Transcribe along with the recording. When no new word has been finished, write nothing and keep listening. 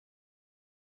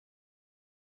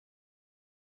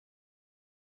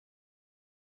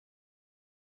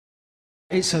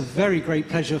It's a very great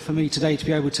pleasure for me today to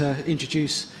be able to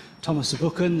introduce Thomas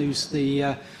Zurbuchen, who's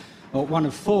the one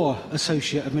of 4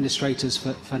 associate administrators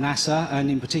for NASA, and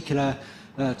in particular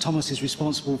Thomas is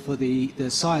responsible for the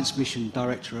Science Mission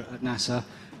Directorate at NASA,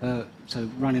 so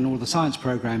running all the science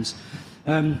programs.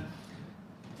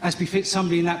 As befits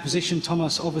somebody in that position,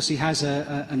 Thomas obviously has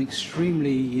an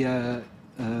extremely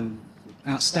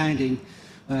outstanding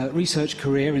research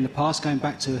career in the past, going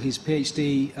back to his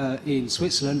PhD in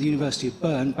Switzerland, the University of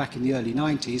Bern, back in the early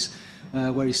 90s,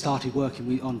 where he started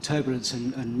working on turbulence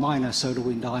and minor solar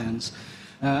wind ions.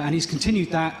 And he's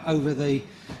continued that over the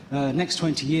next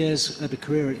 20 years of a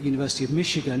career at the University of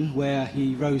Michigan, where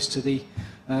he rose to the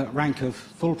rank of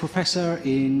full professor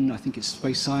in, I think it's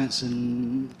space science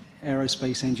and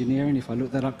aerospace engineering, if I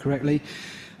looked that up correctly.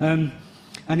 And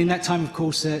in that time, of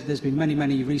course, there's been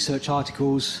many research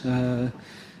articles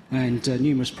and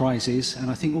numerous prizes.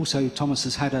 And I think also Thomas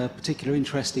has had a particular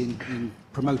interest in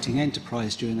promoting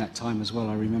enterprise during that time as well.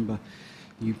 I remember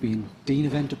you being Dean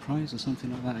of Enterprise or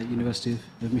something like that at University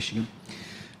of Michigan.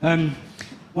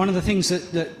 One of the things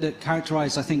that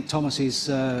characterised, I think, Thomas's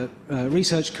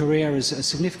research career is a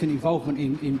significant involvement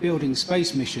in building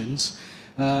space missions.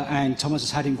 And Thomas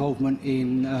has had involvement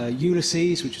in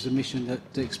Ulysses, which was a mission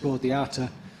that explored the outer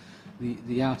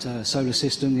solar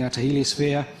system, the outer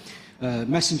heliosphere.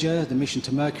 Messenger, the mission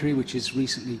to Mercury, which is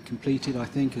recently completed, I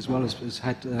think, as well as has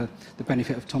had the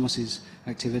benefit of Thomas's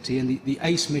activity, and the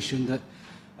ACE mission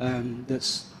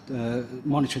that's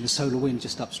monitoring the solar wind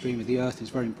just upstream of the Earth is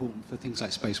very important for things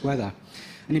like space weather.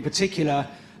 And in particular,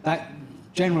 that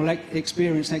general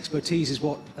experience and expertise is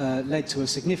what led to a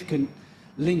significant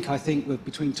link, I think,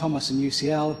 between Thomas and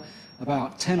UCL.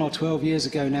 About 10 or 12 years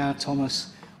ago now,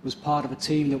 Thomas was part of a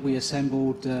team that we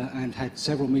assembled and had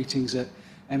several meetings at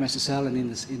MSSL and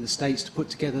in the States to put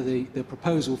together the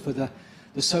proposal for the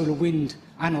solar wind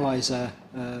analyzer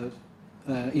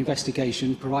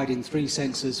investigation, providing 3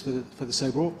 sensors for the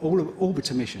solar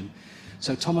orbiter mission.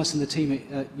 So Thomas and the team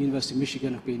at University of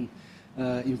Michigan have been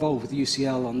involved with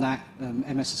UCL on that.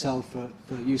 MSSL for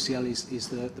UCL is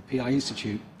the PI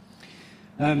Institute.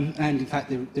 And in fact,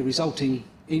 the resulting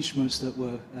instruments that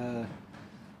were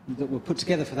put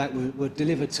together for that were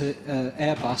delivered to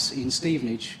Airbus in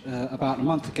Stevenage about a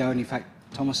month ago. And in fact,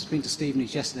 Thomas has been to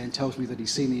Stevenage yesterday and tells me that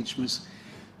he's seen the instruments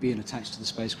being attached to the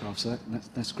spacecraft. So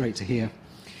that's great to hear.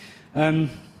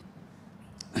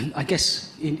 I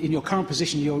guess in your current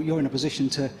position, you're in a position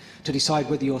to decide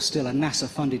whether you're still a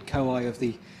NASA-funded co-I of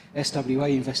the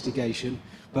SWA investigation,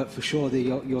 but for sure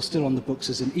you're still on the books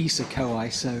as an ESA co-I,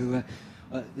 so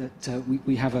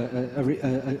we have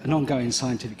an ongoing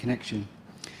scientific connection.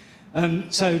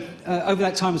 So over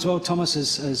that time as well, Thomas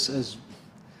has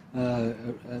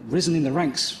risen in the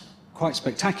ranks quite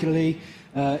spectacularly.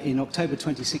 In October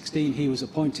 2016, he was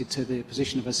appointed to the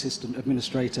position of Assistant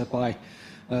Administrator by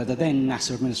the then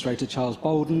NASA Administrator, Charles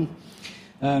Bolden.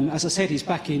 As I said, he's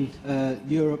back in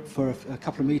Europe for a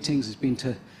couple of meetings. He's been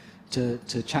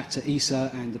to chat to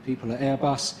ESA and the people at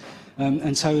Airbus.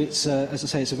 And so it's, as I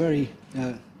say, it's a very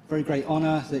great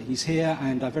honour that he's here,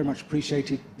 and I very much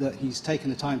appreciated that he's taken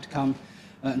the time to come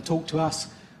and talk to us.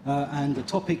 And the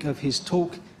topic of his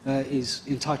talk is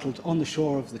entitled On the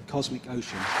Shore of the Cosmic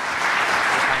Ocean.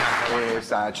 Is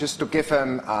just to give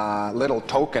him a little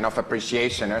token of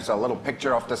appreciation. There's a little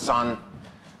picture of the sun,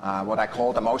 what I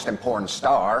call the most important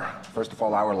star. First of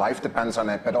all, our life depends on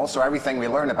it, but also everything we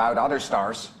learn about other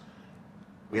stars,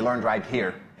 we learned right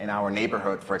here in our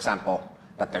neighborhood, for example,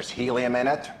 that there's helium in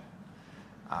it.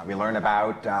 We learn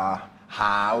about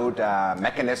how the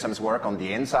mechanisms work on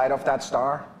the inside of that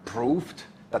star, proved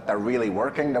that they're really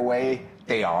working the way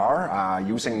they are,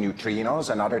 using neutrinos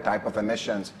and other type of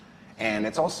emissions. And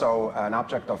it's also an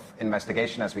object of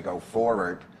investigation as we go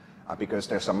forward, because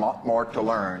there's a lot more to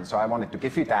learn. So I wanted to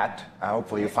give you that.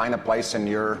 Hopefully you find a place in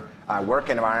your work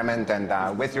environment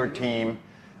and with your team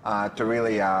to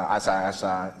really, as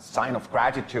a sign of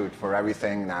gratitude for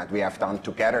everything that we have done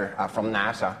together from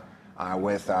NASA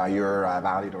with your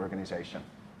valued organization.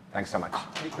 Thanks so much.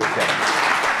 Appreciate it.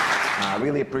 I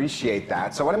really appreciate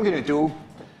that. So what I'm going to do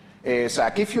is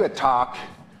give you a talk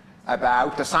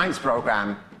about the science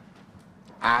program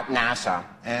at NASA.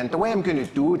 And the way I'm going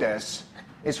to do this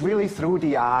is really through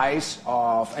the eyes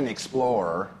of an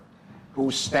explorer who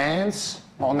stands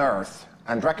on Earth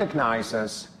and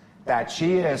recognizes that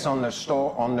she is on the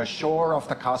shore of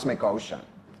the cosmic ocean.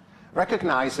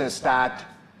 Recognizes that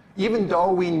even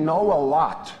though we know a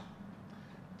lot,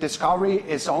 discovery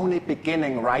is only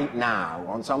beginning right now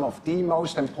on some of the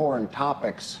most important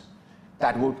topics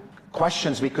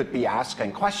questions we could be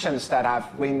asking, questions that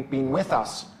have been with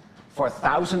us for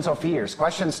thousands of years,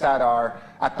 questions that are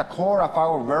at the core of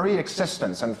our very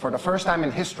existence. And for the first time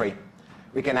in history,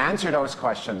 we can answer those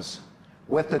questions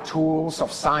with the tools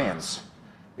of science.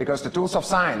 Because the tools of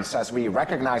science, as we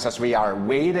recognize as we are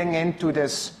wading into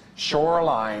this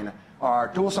shoreline, our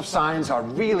tools of science are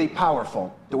really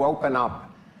powerful to open up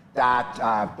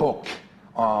that book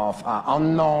of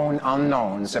unknown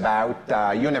unknowns about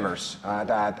the universe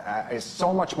that is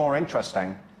so much more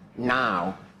interesting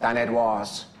now than it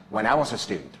was when I was a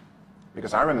student.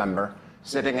 Because I remember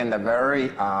sitting in the very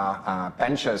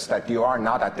benches that you are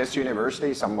not at this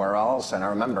university, somewhere else, and I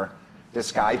remember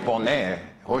this guy Bonnet,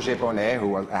 Roger Bonnet,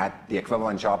 who had the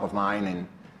equivalent job of mine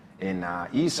in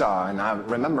ESA, and I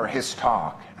remember his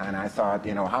talk, and I thought,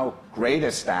 you know, how great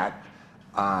is that?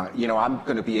 You know, I'm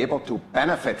going to be able to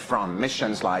benefit from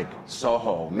missions like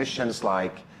SOHO, missions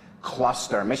like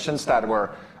Cluster, missions that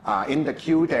were in the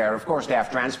queue there. Of course, they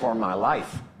have transformed my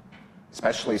life,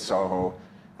 especially SOHO.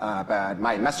 But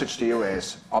my message to you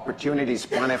is opportunity is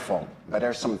plentiful, but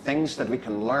there's some things that we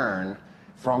can learn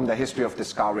from the history of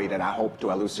discovery that I hope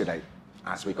to elucidate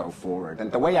as we go forward.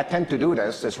 And the way I tend to do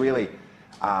this is really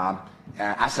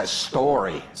as a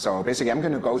story. So basically, I'm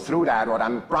going to go through that. What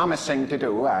I'm promising to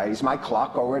do is my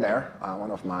clock over there. One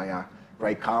of my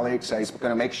great colleagues is going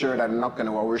to make sure that I'm not going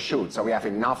to overshoot. So we have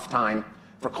enough time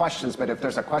for questions. But if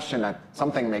there's a question that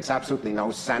something makes absolutely no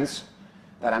sense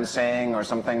that I'm saying, or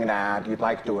something that you'd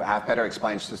like to have better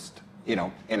explained, just, you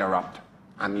know, interrupt.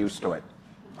 I'm used to it.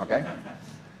 Okay?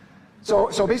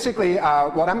 So basically,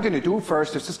 what I'm going to do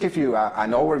first is just give you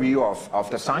an overview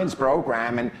of the science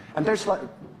program. And there's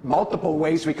multiple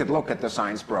ways we could look at the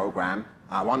science program.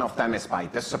 One of them is by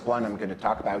discipline. I'm going to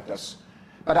talk about this.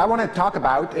 But I want to talk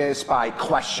about is by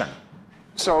question.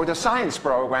 So the science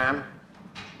program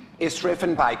is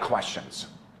driven by questions.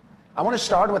 I want to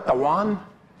start with the one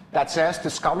that says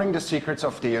discovering the secrets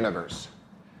of the universe.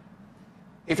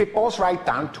 If it boils right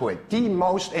down to it, the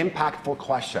most impactful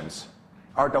questions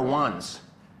are the ones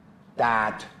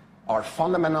that are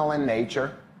fundamental in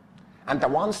nature and the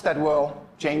ones that will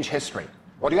change history.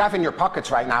 What you have in your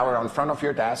pockets right now or in front of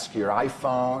your desk, your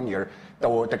iPhone,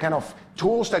 the kind of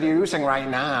tools that you're using right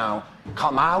now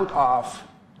come out of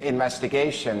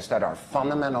investigations that are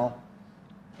fundamental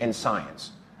in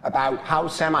science about how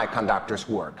semiconductors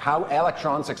work, how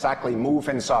electrons exactly move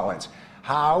in solids,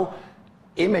 how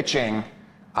imaging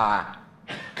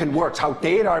can work, how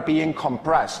data are being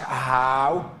compressed,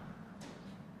 how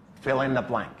fill in the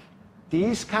blank.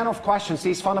 These kind of questions,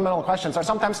 these fundamental questions, are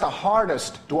sometimes the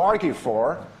hardest to argue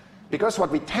for, because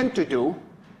what we tend to do,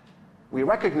 we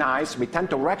tend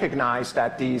to recognize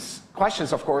that these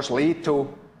questions, of course, lead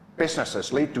to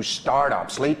businesses, lead to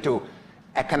startups, lead to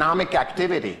economic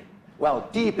activity. Well,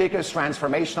 the biggest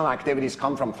transformational activities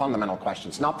come from fundamental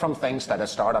questions, not from things that a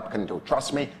startup can do.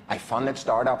 Trust me, I funded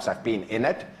startups, I've been in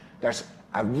it. There's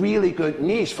a really good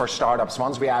niche for startups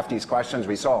once we have these questions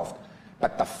resolved.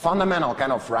 But the fundamental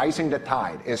kind of rising the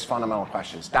tide is fundamental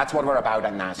questions. That's what we're about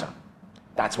at NASA.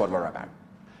 That's what we're about.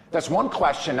 There's one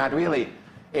question that really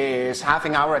is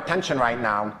having our attention right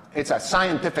now. It's a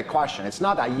scientific question. It's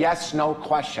not a yes-no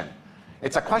question.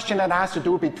 It's a question that has to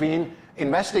do between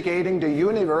investigating the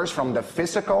universe from the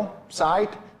physical side,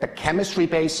 the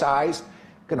chemistry-based side,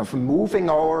 kind of moving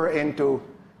over into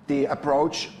the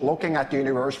approach looking at the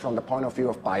universe from the point of view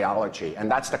of biology.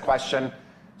 And that's the question,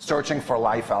 searching for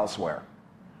life elsewhere.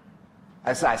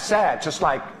 As I said, just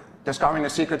like discovering the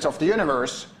secrets of the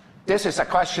universe, this is a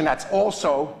question that's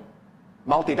also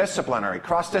multidisciplinary,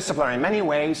 cross-disciplinary. In many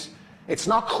ways, it's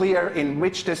not clear in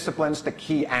which disciplines the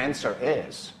key answer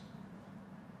is.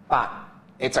 But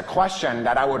it's a question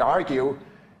that I would argue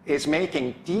is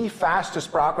making the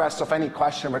fastest progress of any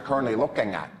question we're currently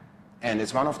looking at. And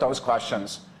it's one of those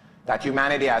questions that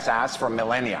humanity has asked for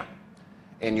millennia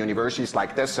in universities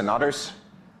like this and others,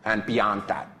 and beyond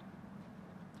that.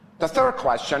 The third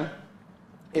question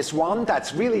is one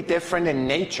that's really different in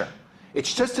nature.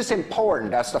 It's just as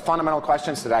important as the fundamental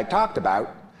questions that I talked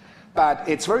about, but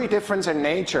it's very different in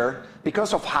nature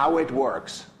because of how it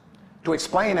works. To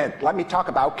explain it, let me talk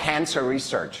about cancer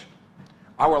research.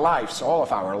 Our lives, all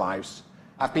of our lives,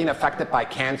 have been affected by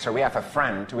cancer. We have a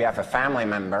friend, we have a family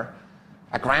member,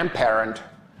 a grandparent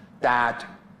that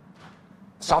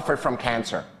suffered from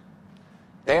cancer.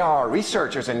 There are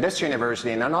researchers in this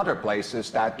university and in other places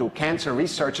that do cancer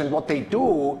research, and what they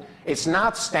do is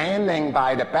not standing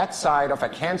by the bedside of a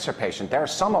cancer patient. There are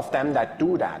some of them that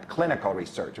do that, clinical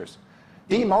researchers.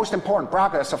 The most important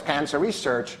progress of cancer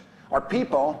research are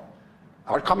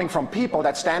coming from people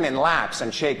that stand in labs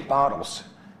and shake bottles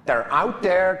They're out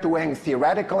there doing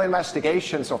theoretical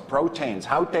investigations of proteins,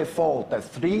 how they fold, the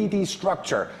 3D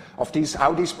structure of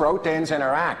how these proteins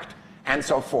interact, and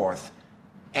so forth.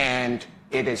 And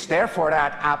it is therefore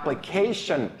that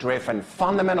application-driven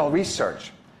fundamental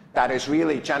research that is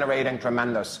really generating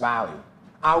tremendous value.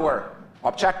 Our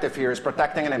objective here is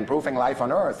protecting and improving life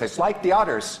on Earth. It's like the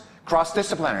others,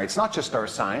 cross-disciplinary. It's not just Earth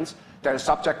science. There are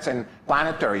subjects in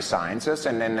planetary sciences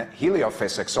and in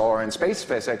heliophysics or in space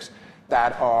physics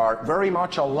that are very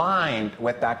much aligned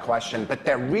with that question, but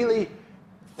they're really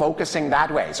focusing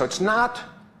that way. So it's not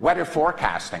weather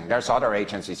forecasting. There's other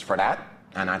agencies for that,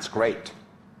 and that's great.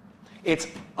 It's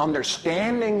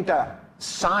understanding the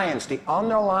science, the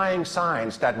underlying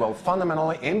science that will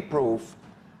fundamentally improve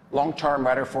long-term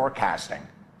weather forecasting,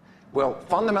 will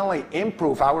fundamentally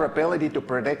improve our ability to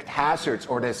predict hazards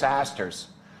or disasters,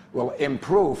 will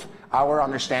improve our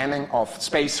understanding of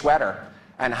space weather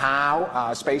and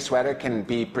how space weather can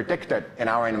be predicted in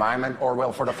our environment, or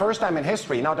will, for the first time in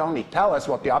history, not only tell us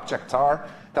what the objects are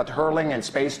that are hurling in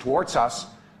space towards us,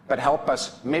 but help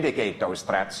us mitigate those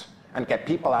threats and get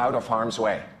people out of harm's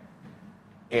way.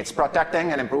 It's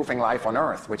protecting and improving life on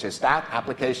Earth, which is that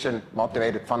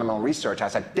application-motivated fundamental research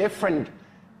has a different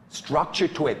structure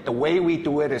to it. The way we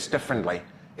do it is different,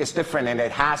 and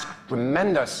it has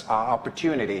tremendous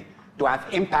opportunity to have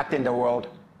impact in the world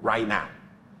right now.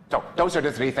 So those are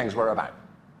the three things we're about.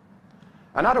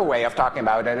 Another way of talking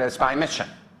about it is by mission.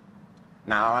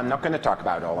 Now, I'm not going to talk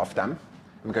about all of them.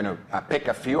 I'm going to pick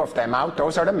a few of them out.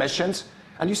 Those are the missions.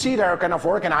 And you see they're kind of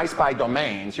organized by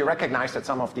domains. You recognize that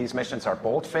some of these missions are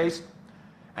bold-faced.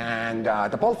 And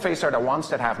the bold-faced are the ones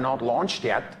that have not launched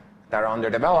yet. They're under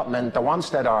development. The ones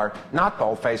that are not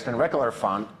bold-faced in regular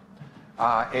font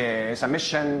is a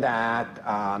mission that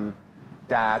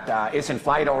is in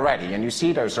flight already. And you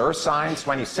see there's Earth science.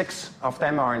 26 of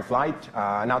them are in flight.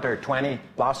 Another 20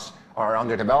 plus are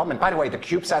under development. By the way, the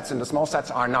CubeSats and the small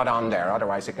sats are not on there.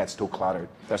 Otherwise, it gets too cluttered.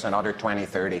 There's another 20,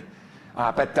 30.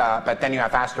 But then you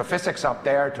have astrophysics up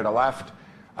there to the left,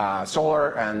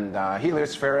 solar and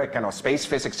heliospheric, space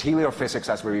physics, heliophysics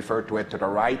as we refer to it, to the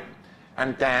right.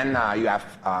 And then you have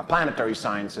planetary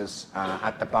sciences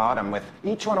at the bottom, with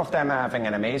each one of them having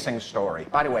an amazing story.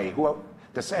 By the way,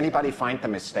 does anybody find the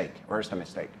mistake? Where's the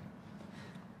mistake?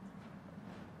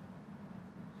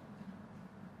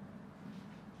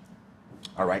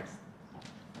 All right.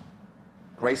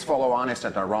 Grace Follow On is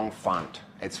in the wrong font.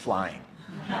 It's flying.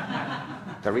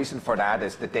 The reason for that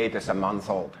is the date is a month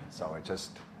old. So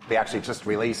they actually just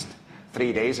released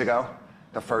 3 days ago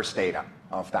the first data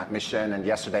of that mission. And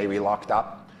yesterday we locked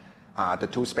up the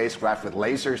two spacecraft with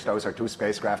lasers. Those are two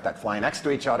spacecraft that fly next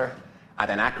to each other at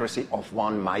an accuracy of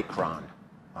 1 micron.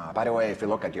 By the way, if you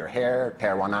look at your hair,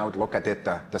 tear one out, look at it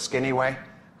the skinny way,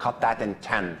 cut that in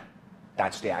 10.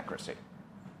 That's the accuracy.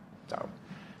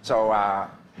 So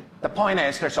the point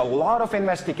is, there's a lot of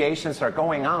investigations that are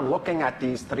going on looking at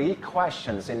these three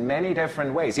questions in many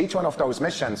different ways. Each one of those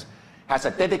missions has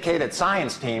a dedicated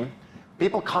science team,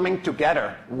 people coming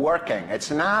together, working.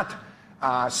 It's not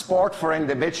sport for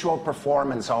individual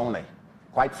performance only.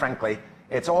 Quite frankly,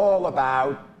 it's all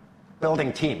about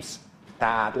building teams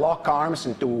that lock arms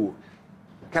and do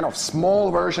kind of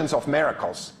small versions of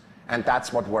miracles. And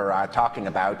that's what we're talking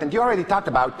about. And you already talked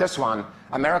about this one,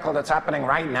 a miracle that's happening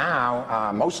right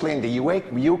now, mostly in the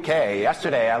UK.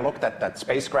 Yesterday, I looked at that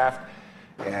spacecraft.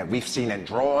 We've seen in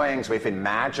drawings, we've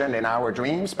imagined in our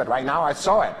dreams, but right now I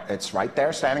saw it. It's right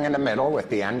there, standing in the middle with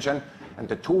the engine. And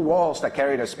the two walls that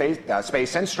carry the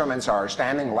space instruments are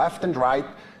standing left and right.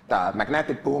 The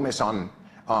magnetic boom is on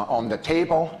the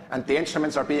table, and the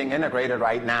instruments are being integrated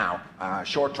right now.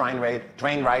 Short train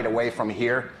ride away from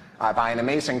here. By an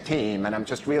amazing team, and I'm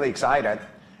just really excited.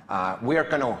 We're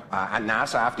going to, at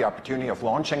NASA, have the opportunity of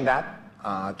launching that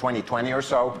 2020 or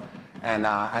so,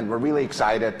 and we're really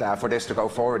excited for this to go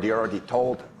forward. You already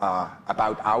told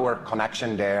about our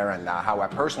connection there and how I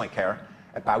personally care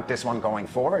about this one going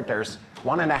forward. There's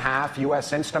 1.5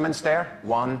 US instruments there,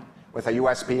 one with a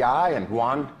US PI and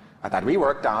one that we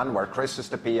worked on where Chris is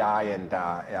the PI and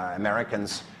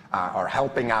Americans are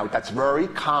helping out. That's very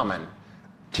common.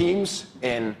 Teams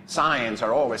in science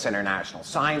are always international.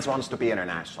 Science wants to be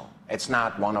international. It's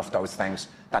not one of those things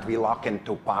that we lock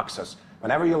into boxes.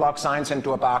 Whenever you lock science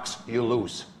into a box, you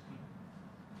lose.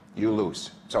 You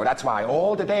lose. So that's why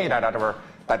all the data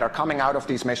that are coming out of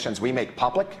these missions we make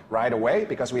public right away,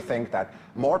 because we think that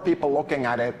more people looking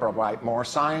at it provide more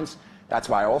science. That's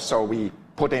why also we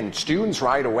put in students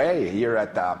right away here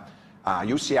at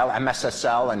UCL,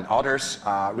 MSSL, and others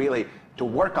really to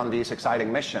work on these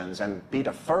exciting missions and be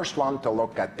the first one to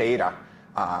look at data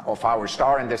of our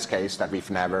star in this case that we've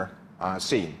never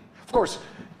seen. Of course,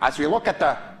 as we look at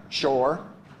the shore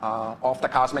of the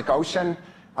cosmic ocean,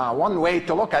 one way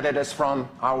to look at it is from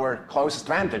our closest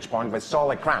vantage point with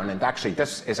solid ground. And actually,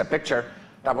 this is a picture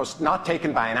that was not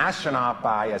taken by an astronaut,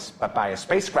 but by a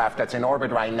spacecraft that's in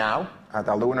orbit right now,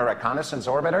 the Lunar Reconnaissance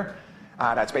Orbiter,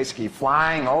 that's basically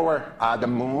flying over the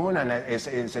moon and is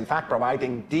in fact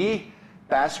providing the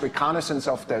best reconnaissance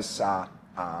of this,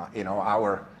 you know,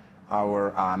 our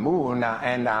moon.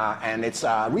 And it's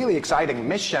a really exciting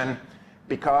mission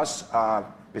because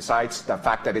besides the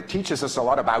fact that it teaches us a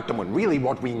lot about the moon, really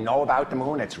what we know about the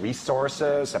moon, its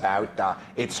resources, about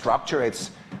its structure,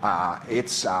 its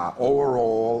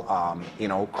overall, you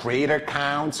know, crater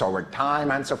counts over time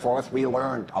and so forth. We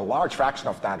learned a large fraction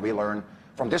of that. We learned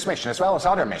from this mission, as well as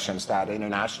other missions that the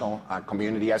international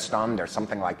community has done. There's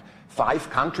something like 5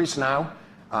 countries now,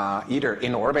 either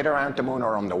in orbit around the moon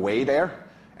or on the way there.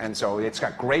 And so it's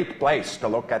a great place to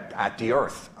look at the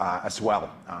Earth as well.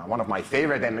 One of my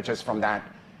favorite images from that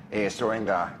is during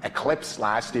the eclipse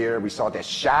last year. We saw the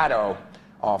shadow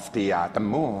of the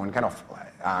moon kind of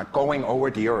going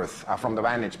over the Earth from the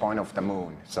vantage point of the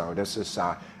moon. So this is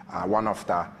one of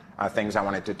the things I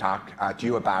wanted to talk to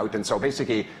you about. And so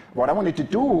basically what I wanted to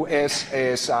do is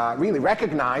really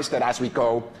recognize that as we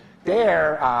go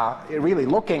there, really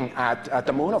looking at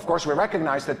the moon, of course we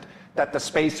recognize that the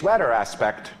space weather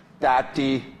aspect, that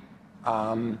the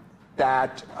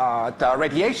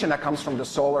radiation that comes from the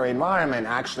solar environment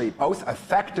actually both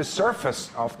affect the surface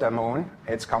of the moon,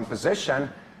 its composition,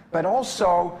 but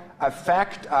also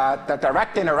affect the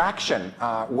direct interaction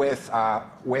with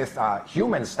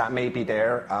humans that may be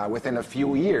there within a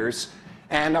few years.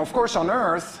 And of course on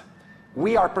Earth,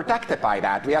 we are protected by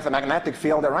that. We have a magnetic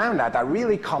field around that, a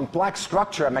really complex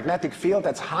structure, a magnetic field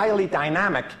that's highly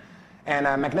dynamic, and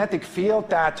a magnetic field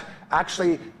that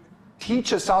actually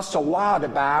teaches us a lot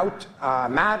about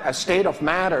a state of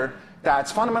matter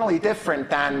that's fundamentally different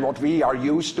than what we are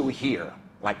used to here,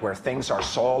 like where things are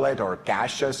solid or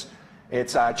gaseous.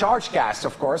 It's a charged gas,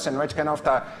 of course, in which kind of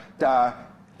the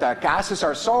gases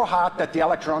are so hot that the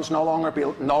electrons no longer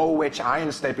know which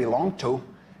ions they belong to.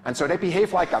 And so they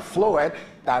behave like a fluid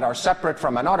that are separate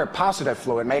from another positive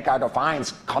fluid made out of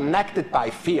ions connected by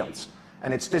fields.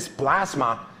 And it's this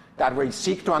plasma that we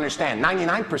seek to understand.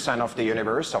 99% of the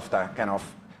universe, of the kind of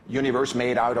universe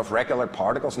made out of regular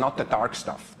particles, not the dark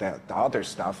stuff, the other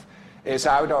stuff, is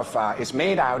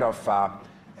made out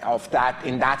of that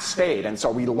in that state. And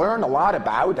so we learn a lot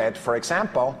about it. For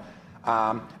example,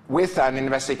 with an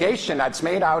investigation that's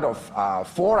made out of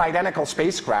 4 identical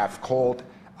spacecraft called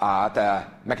the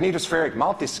Magnetospheric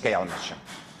Multiscale mission.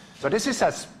 So this is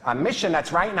a mission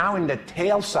that's right now in the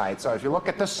tail side. So if you look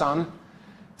at the sun,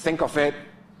 think of it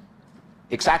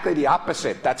exactly the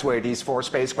opposite. That's where these 4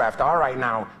 spacecraft are right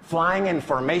now, flying in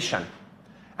formation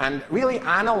and really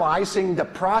analyzing the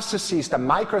processes, the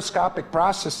microscopic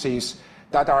processes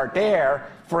that are there.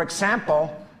 For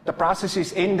example, the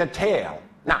processes in the tail.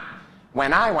 Now,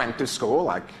 when I went to school,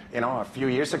 like, you know, a few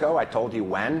years ago, I told you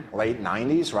when, late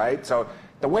 90s, right? So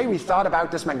the way we thought about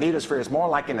this magnetosphere is more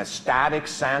like in a static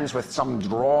sense with some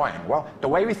drawing. Well, the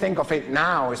way we think of it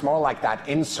now is more like that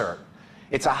insert.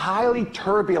 It's a highly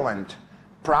turbulent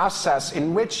process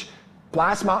in which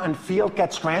plasma and field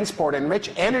gets transported, in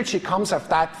which energy comes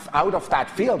out of that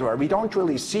field where we don't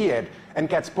really see it and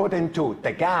gets put into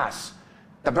the gas.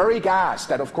 The very gas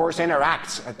that, of course,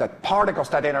 interacts, the particles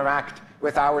that interact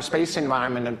with our space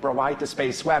environment and provide the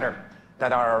space weather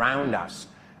that are around us.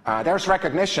 There's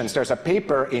recognitions. There's a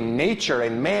paper in Nature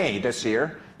in May this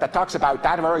year that talks about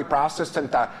that very process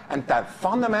and the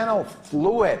fundamental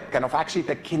fluid, kind of actually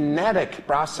the kinetic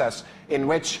process in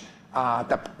which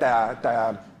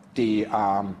the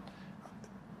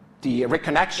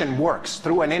reconnection works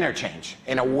through an interchange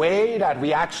in a way that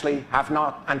we actually have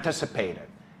not anticipated.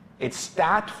 It's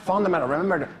that fundamental.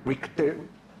 Remember,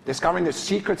 discovering the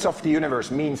secrets of the universe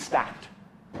means that.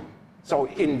 So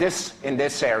in this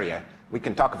area, we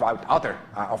can talk about other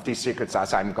of these secrets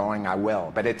as I'm going. I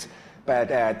will, but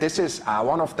this is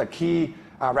one of the key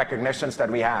recognitions that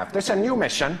we have. There's a new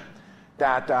mission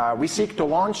that we seek to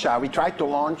launch. We tried to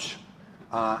launch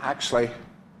actually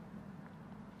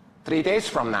 3 days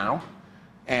from now.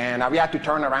 And we had to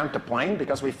turn around the plane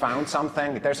because we found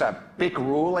something. There's a big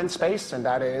rule in space, and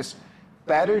that is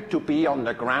better to be on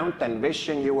the ground than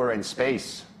wishing you were in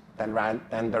space than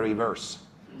the reverse.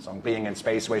 So being in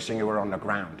space, wishing you were on the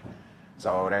ground.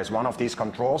 So there's one of these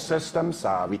control systems.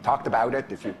 We talked about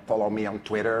it. If you follow me on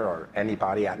Twitter or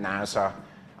anybody at NASA,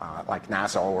 like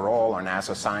NASA overall or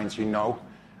NASA Science, you know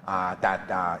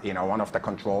that one of the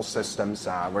control systems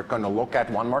we're going to look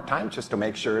at one more time just to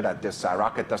make sure that this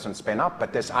rocket doesn't spin up.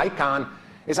 But this icon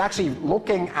is actually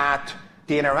looking at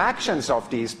the interactions of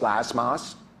these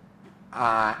plasmas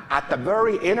at the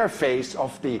very interface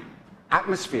of the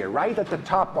atmosphere, right at the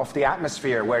top of the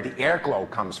atmosphere where the air glow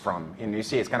comes from. And you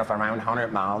see it's kind of around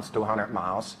 100 miles, 200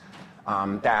 miles,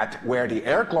 where the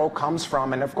air glow comes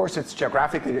from, and of course it's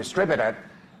geographically distributed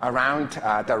around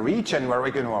the region where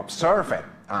we're going to observe it.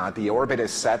 The orbit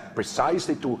is set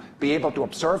precisely to be able to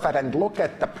observe it and look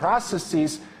at the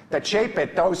processes that shape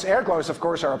it. Those air glows, of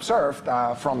course, are observed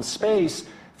from space,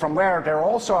 from where there are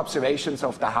also observations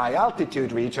of the high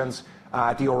altitude regions,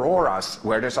 the auroras,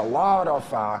 where there's a lot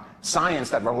of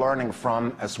science that we're learning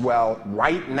from as well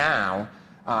right now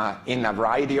in a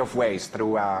variety of ways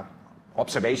through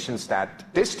observations that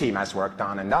this team has worked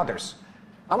on and others.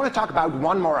 I want to talk about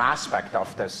one more aspect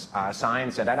of this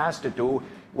science, and that has to do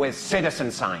with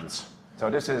citizen science. So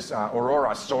this is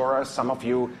Aurora Soros. Some of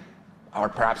you are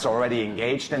perhaps already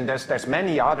engaged in this. There's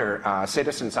many other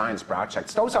citizen science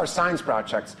projects. Those are science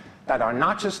projects that are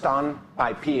not just done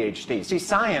by PhDs. See,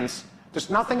 science, there's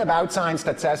nothing about science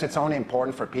that says it's only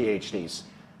important for PhDs.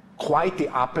 Quite the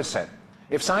opposite.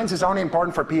 If science is only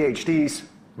important for PhDs,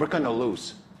 we're going to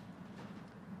lose.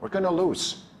 We're going to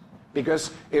lose.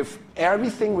 Because if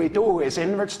everything we do is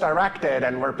inwards directed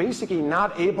and we're basically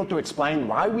not able to explain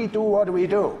why we do what we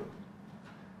do,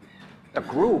 the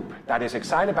group that is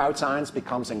excited about science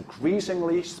becomes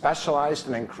increasingly specialized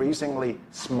and increasingly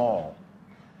small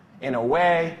in a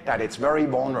way that it's very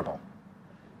vulnerable.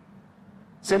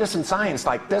 Citizen science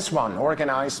like this one,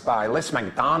 organized by Liz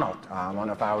McDonald, one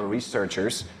of our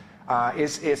researchers,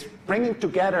 is bringing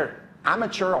together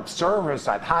amateur observers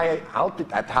at high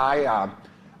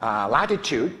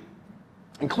latitude,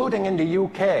 including in the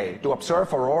UK, to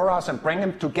observe auroras and bring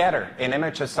them together in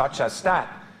images such as that,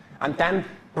 and then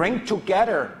bring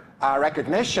together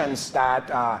recognitions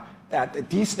that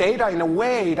these data in a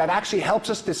way that actually helps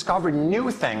us discover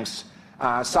new things,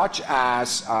 such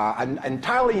as an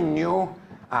entirely new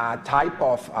type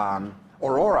of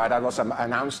aurora that was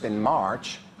announced in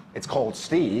March. It's called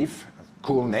Steve,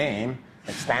 cool name.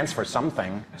 It stands for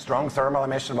something, strong thermal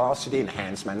emission velocity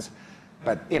enhancements.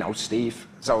 But, you know, Steve.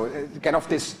 So kind of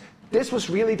this was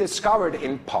really discovered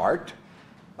in part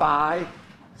by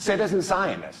citizen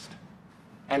scientists.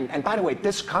 And by the way,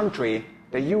 this country,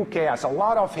 the UK, has a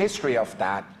lot of history of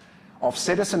that, of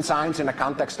citizen science in the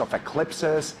context of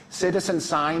eclipses, citizen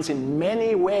science in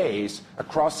many ways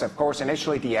across, of course,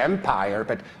 initially the empire,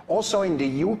 but also in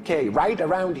the UK, right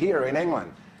around here in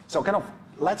England. So kind of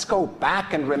let's go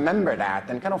back and remember that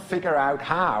and kind of figure out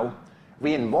how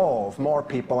we involve more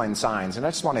people in science. And I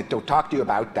just wanted to talk to you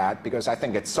about that because I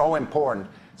think it's so important,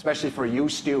 especially for you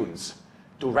students,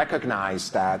 to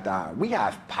recognize that we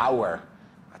have power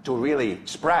to really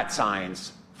spread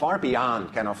science far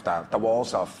beyond kind of the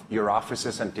walls of your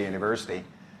offices and the university,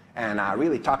 and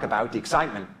really talk about the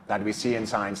excitement that we see in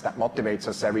science that motivates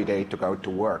us every day to go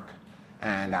to work,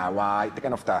 and why the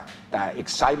kind of the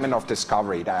excitement of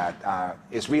discovery that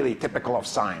is really typical of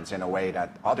science in a way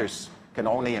that others can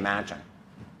only imagine.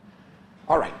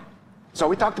 All right, so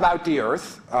we talked about the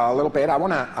Earth a little bit. I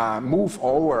want to move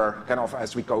over, kind of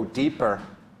as we go deeper,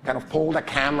 kind of pull the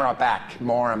camera back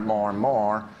more and more and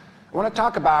more. I want to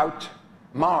talk about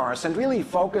Mars and really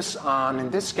focus on,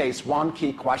 in this case, one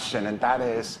key question, and that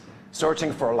is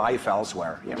searching for life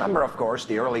elsewhere. You remember, of course,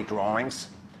 the early drawings,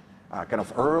 kind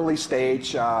of early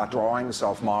stage drawings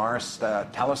of Mars, the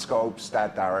telescopes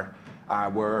that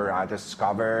were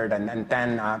discovered, and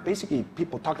then basically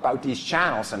people talked about these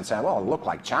channels and said, well, it looked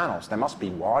like channels. There must be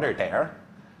water there.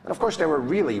 And of course, they were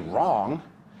really wrong.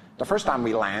 The first time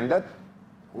we landed,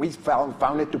 we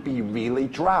found it to be really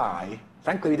dry.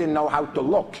 Frankly, we didn't know how to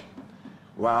look.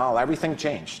 Well, everything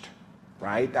changed,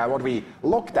 right? What we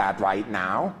looked at right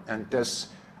now, and this,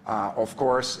 of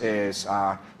course, is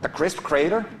the Crisp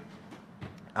crater.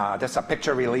 That's a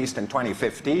picture released in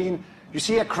 2015. You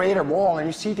see a crater wall, and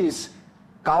you see these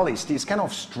gullies, these kind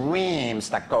of streams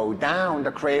that go down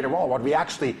the crater wall. What we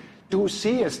actually do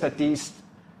see is that these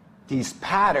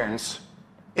patterns,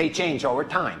 they change over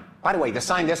time. By the way, the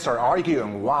scientists are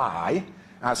arguing why.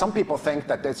 Some people think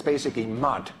that it's basically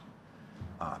mud.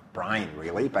 Brine,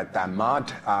 really, but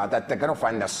mud that kind of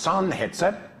when the sun hits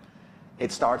it,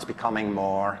 it starts becoming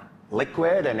more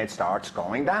liquid and it starts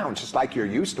going down, just like you're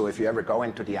used to if you ever go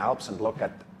into the Alps and look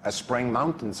at a spring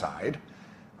mountainside.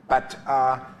 But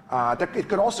it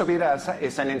could also be that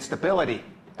it's an instability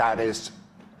that is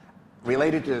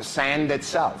related to the sand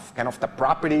itself, kind of the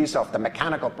properties of the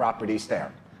mechanical properties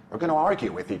there. We're going to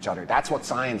argue with each other. That's what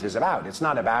science is about. It's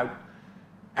not about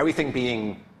everything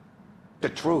being the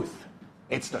truth.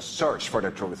 It's the search for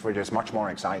the truth, which is much more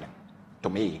exciting to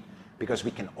me, because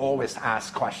we can always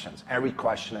ask questions. Every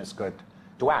question is good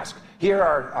to ask.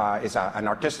 Here is an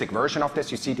artistic version of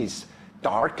this. You see these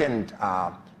darkened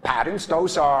patterns.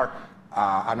 Those are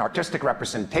an artistic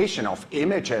representation of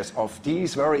images of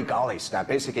these very gullies that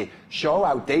basically show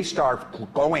how they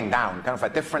start going down, kind of a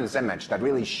difference image that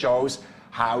really shows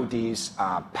how these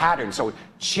patterns, so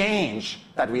change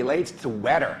that relates to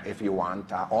weather, if you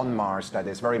want, on Mars, that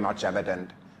is very much evident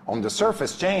on the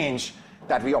surface, change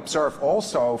that we observe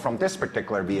also from this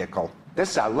particular vehicle.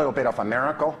 This is a little bit of a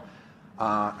miracle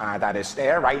that is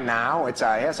there right now. It's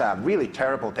a really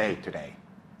terrible day today.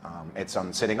 It's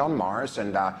sitting on Mars,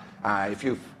 and if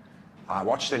you've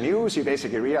watched the news, you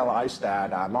basically realize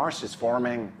that Mars is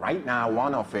forming right now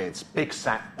one of its big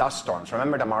dust storms.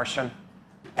 Remember The Martian?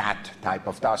 That type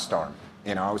of dust storm,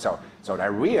 you know, so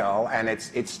they're real, and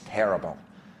it's terrible.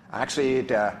 Actually,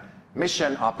 the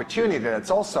mission Opportunity that's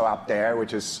also up there,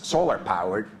 which is solar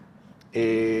powered,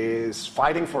 is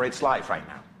fighting for its life right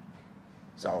now.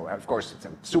 So, of course, it's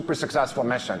a super successful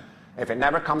mission. If it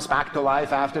never comes back to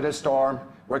life after the storm,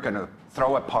 we're going to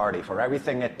throw a party for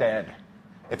everything it did.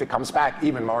 If it comes back,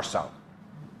 even more so,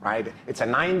 right? It's a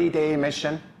 90-day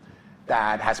mission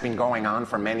that has been going on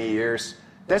for many years.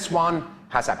 This one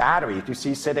has a battery, you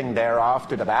see sitting there off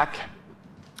to the back.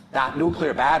 That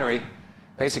nuclear battery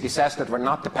basically says that we're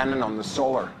not dependent on the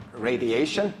solar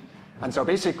radiation. And so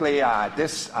basically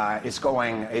this is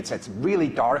going, it's really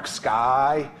dark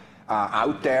sky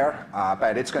out there,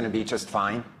 but it's going to be just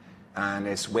fine. And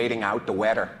it's waiting out the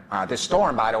weather. This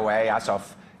storm, by the way,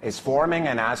 is forming,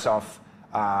 and as of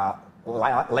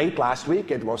late last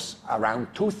week, it was around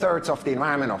 2/3 of the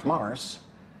environment of Mars,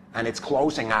 and it's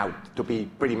closing out to be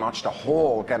pretty much the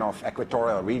whole kind of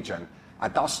equatorial region, a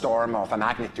dust storm of a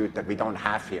magnitude that we don't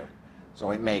have here.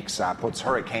 So it puts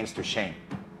hurricanes to shame.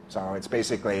 So it's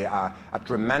basically a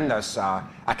tremendous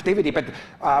activity. But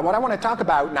what I want to talk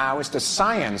about now is the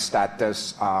science that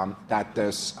this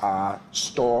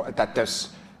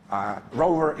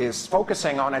rover is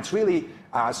focusing on. It's really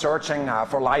searching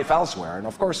for life elsewhere. And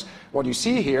of course, what you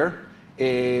see here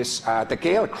is the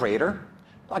Gale crater.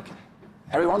 Like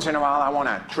every once in a while, I want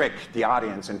to trick the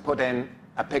audience and put in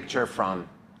a picture from,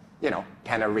 you know,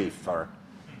 Tenerife or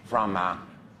from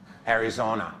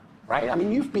Arizona. Right? I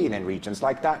mean, you've been in regions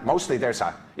like that. Mostly there's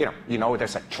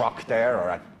there's a truck there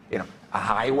or a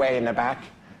highway in the back.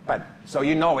 But so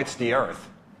you know it's the Earth.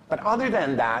 But other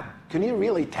than that, can you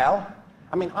really tell?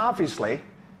 I mean, obviously,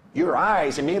 your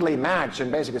eyes immediately match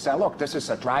and basically say, look, this is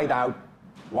a dried out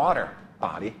water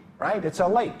body, right? It's a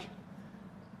lake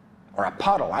or a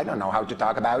puddle. I don't know how to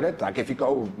talk about it. Like if you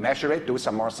go measure it, do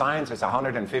some more science, it's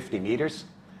 150 meters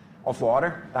of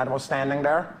water that was standing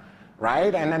there.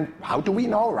 Right? And then how do we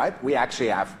know, right? We actually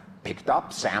have picked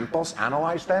up samples,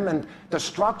 analyzed them, and the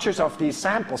structures of these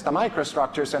samples, the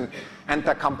microstructures and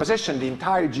the composition, the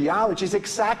entire geology is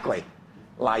exactly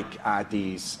like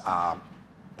this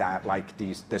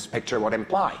picture would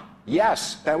imply.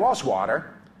 Yes, there was water.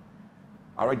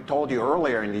 I already told you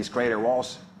earlier in these crater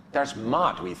walls, there's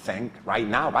mud, we think, right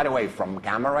now. By the way, from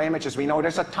camera images, we know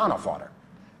there's a ton of water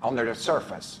under the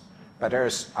surface. But there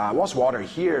was water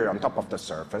here on top of the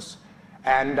surface.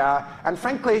 And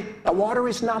frankly, the water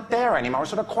is not there anymore,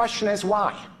 so the question is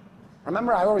why?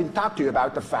 Remember, I already talked to you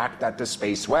about the fact that the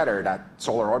space weather that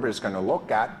solar orbit is going to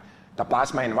look at, the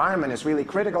plasma environment is really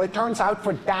critical. It turns out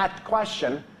for that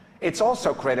question, it's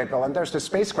also critical, and there's the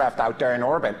spacecraft out there in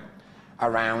orbit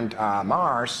around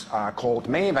Mars called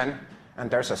MAVEN, and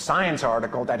there's a science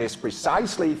article that is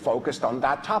precisely focused on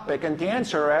that topic, and the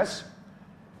answer is,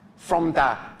 from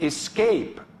the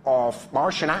escape of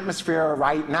Martian atmosphere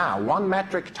right now, 1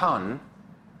 metric ton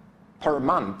per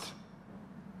month,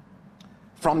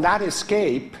 from that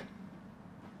escape,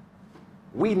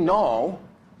 we know,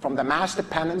 from the mass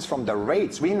dependence, from the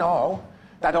rates, we know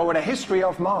that over the history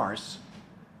of Mars,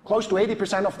 close to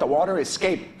 80% of the water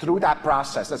escaped through that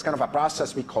process. That's kind of a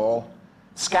process we call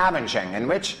scavenging, in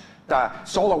which the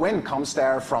solar wind comes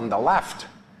there from the left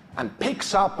and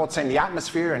picks up what's in the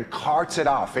atmosphere and carts it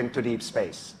off into deep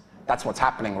space. That's what's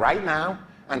happening right now,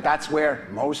 and that's where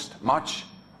much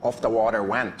of the water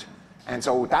went. And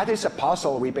so that is a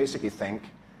puzzle we basically think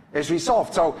is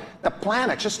resolved. So the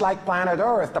planet, just like planet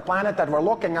Earth, the planet that we're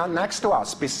looking at next to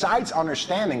us, besides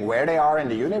understanding where they are in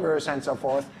the universe and so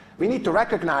forth, we need to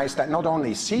recognize that not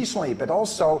only seasonally, but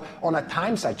also on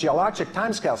a geologic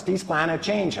timescales, these planet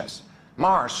changes.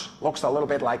 Mars looks a little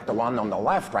bit like the one on the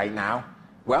left right now.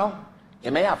 Well,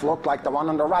 it may have looked like the one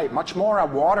on the right, much more a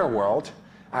water world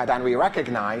than we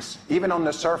recognize, even on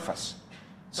the surface.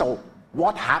 So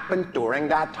what happened during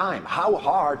that time? How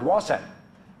hard was it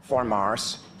for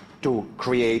Mars to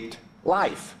create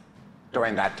life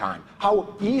during that time?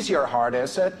 How easy or hard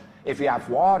is it if you have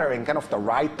water in kind of the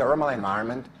right thermal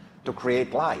environment to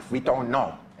create life. We don't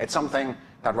know. It's something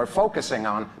that we're focusing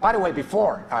on. By the way,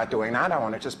 before doing that, I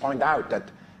want to just point out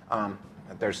that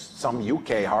there's some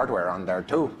UK hardware on there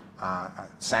too,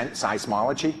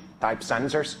 seismology type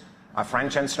sensors, a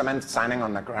French instrument standing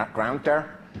on the ground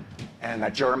there, and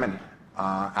a German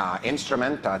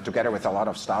instrument together with a lot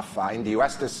of stuff. In the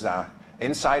US, this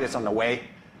InSight is on the way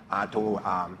to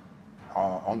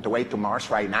Mars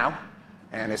right now,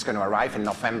 and it's going to arrive in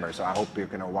November. So I hope you're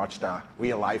going to watch the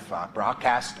real-life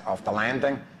broadcast of the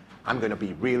landing. I'm going to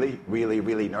be really, really,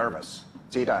 really nervous.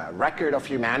 See, the record of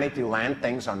humanity to land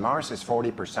things on Mars is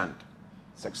 40%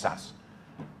 success.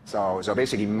 So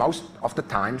basically, most of the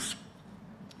times,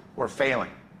 we're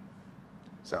failing.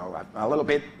 So I'm a little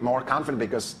bit more confident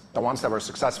because the ones that were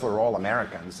successful were all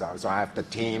Americans. So I have the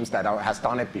teams that has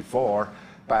done it before.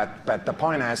 But the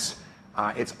point is,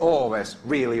 it's always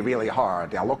really, really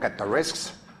hard. I look at the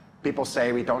risks. People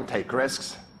say we don't take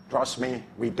risks. Trust me,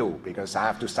 we do, because I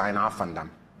have to sign off on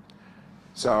them.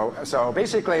 So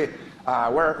basically,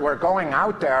 we're going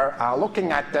out there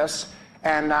looking at this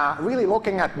and really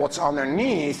looking at what's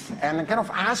underneath, and kind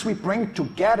of as we bring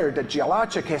together the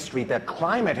geologic history, the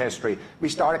climate history, we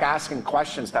start asking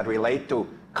questions that relate to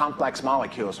complex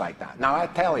molecules like that. Now, I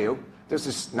tell you, this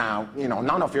is now,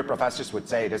 none of your professors would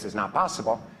say this is not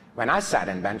possible. When I sat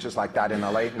in benches like that in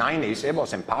the late 90s, it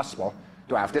was impossible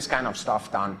to have this kind of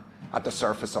stuff done at the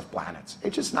surface of planets.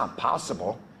 It's just not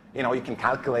possible. You can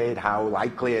calculate how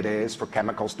likely it is for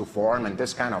chemicals to form in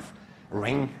this kind of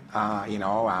ring,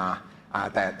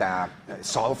 that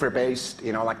sulfur-based,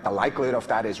 like the likelihood of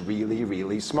that is really,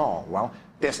 really small. Well,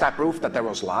 does that prove that there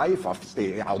was life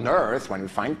on Earth when we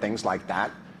find things like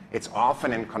that? It's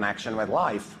often in connection with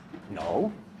life. No.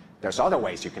 There's other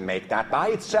ways you can make that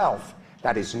by itself.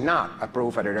 That is not a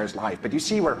proof that there's life. But you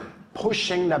see, we're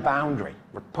pushing the boundary.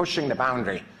 We're pushing the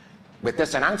boundary. With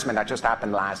this announcement that just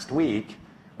happened last week,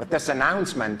 with this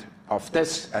announcement of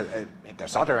this,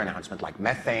 there's other announcements like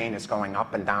methane is going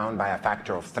up and down by a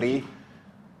factor of 3.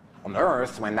 On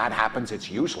Earth, when that happens,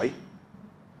 it's usually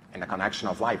in a connection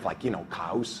of life, like,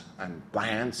 cows and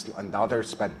plants and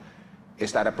others. But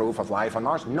is that a proof of life on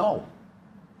Mars? No,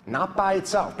 not by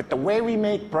itself. But the way we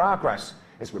make progress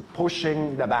is we're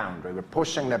pushing the boundary. We're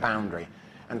pushing the boundary.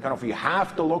 And kind of you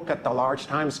have to look at the large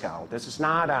time scale. This is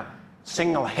not a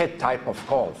single hit type of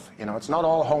golf. It's not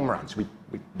all home runs.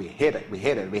 We hit it, we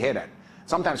hit it, we hit it.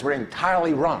 Sometimes we're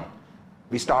entirely wrong.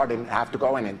 We have to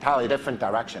go in an entirely different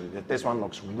direction. This one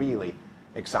looks really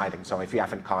exciting. So if you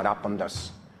haven't caught up on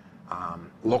this,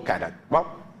 look at it.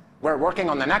 Well, we're working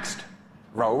on the next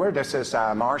rover. This is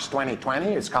Mars 2020.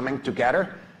 It's coming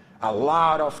together. A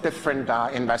lot of different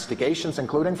investigations,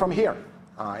 including from here,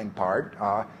 in part,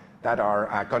 that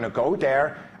are going to go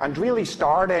there and really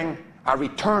starting a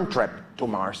return trip to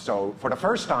Mars. So for the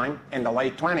first time in the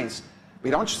late 20s, we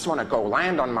don't just want to go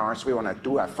land on Mars, we want to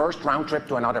do a first round trip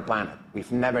to another planet.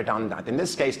 We've never done that. In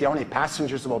this case, the only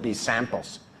passengers will be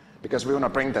samples, because we want to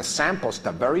bring the samples,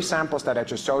 the very samples that I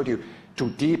just showed you, to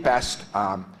the best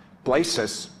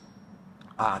places,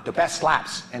 the best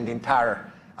labs in the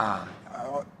entire,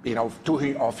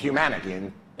 of humanity.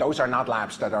 And those are not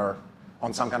labs that are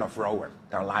on some kind of rover.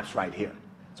 They're labs right here.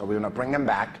 So we want to bring them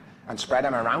back and spread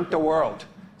them around the world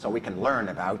so we can learn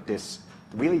about this,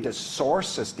 really the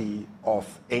sources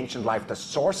of ancient life, the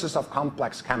sources of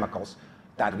complex chemicals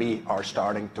that we are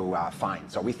starting to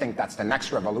find. So we think that's the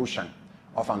next revolution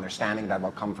of understanding that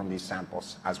will come from these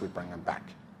samples as we bring them back.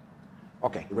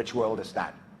 Okay, which world is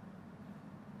that?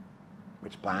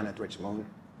 Which planet, which moon?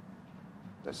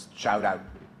 Just shout out.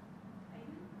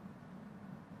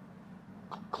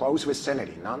 Close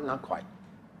vicinity, not quite.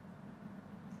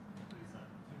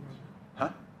 Huh?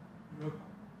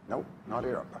 No, not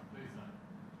Europa.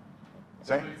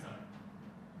 Say?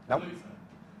 Nope.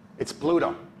 It's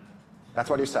Pluto. That's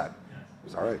what you said.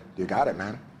 Sorry, you got it,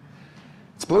 man.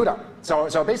 It's Pluto.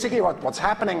 So basically what's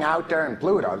happening out there in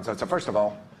Pluto, so first of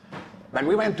all, when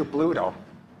we went to Pluto,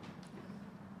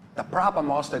 the problem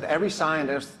was that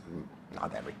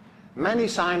many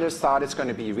scientists thought it's going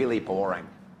to be really boring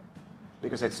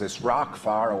because it's this rock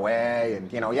far away,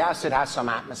 and yes, it has some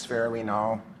atmosphere, we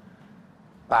know,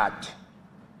 but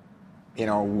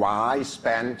why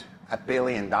spend $1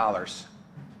 billion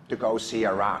to go see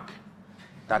a rock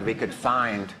that we could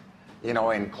find,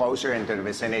 closer into the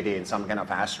vicinity in some kind of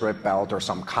asteroid belt or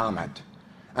some comet?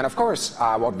 And of course,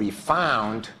 what we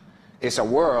found is a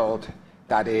world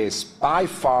that is by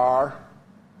far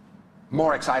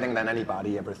more exciting than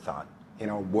anybody ever thought.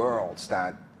 Worlds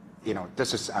that,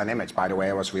 this is an image, by the way,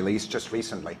 it was released just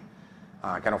recently,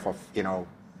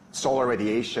 solar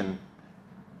radiation,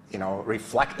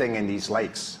 reflecting in these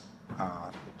lakes.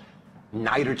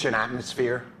 Nitrogen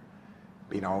atmosphere,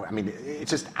 I mean,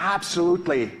 it's just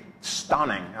absolutely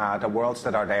stunning, the worlds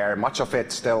that are there, much of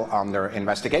it still under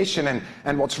investigation.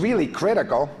 And what's really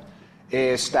critical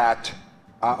is that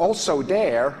also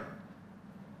there,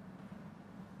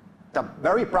 the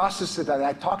very processes that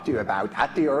I talked to you about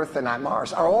at the Earth and at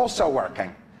Mars are also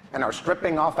working and are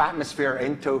stripping off atmosphere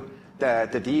into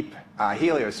the deep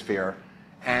heliosphere.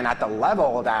 And at the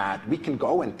level that we can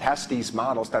go and test these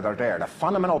models that are there, the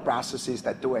fundamental processes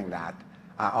that doing that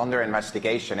under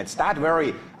investigation. It's that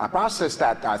very process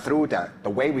that through the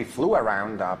way we flew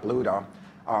around Pluto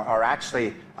are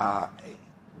actually,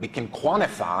 we can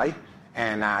quantify,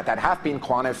 and that have been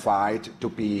quantified to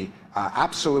be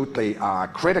absolutely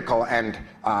critical and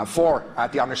for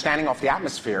the understanding of the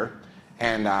atmosphere,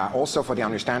 and also for the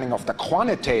understanding of the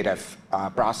quantitative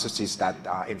processes that,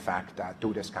 in fact,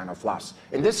 do this kind of loss.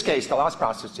 In this case, the loss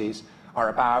processes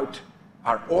are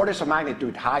orders of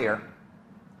magnitude higher,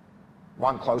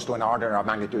 one close to an order of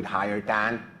magnitude higher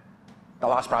than the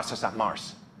loss process at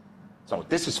Mars. So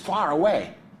this is far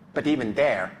away, but even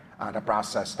there, the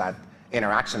process, that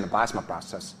interaction, the plasma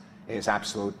process, is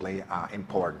absolutely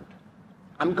important.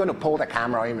 I'm going to pull the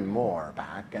camera even more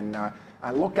back and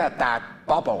look at that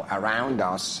bubble around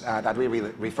us that we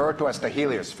refer to as the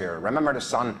heliosphere. Remember, the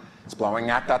sun is blowing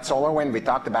at that solar wind. We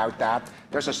talked about that.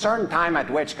 There's a certain time at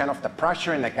which kind of the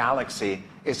pressure in the galaxy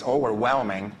is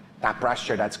overwhelming that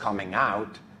pressure that's coming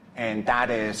out, and that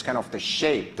is kind of the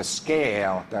shape, the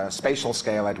scale, the spatial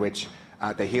scale at which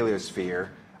the heliosphere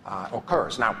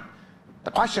occurs. Now,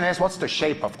 the question is, what's the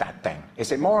shape of that thing?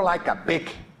 Is it more like a big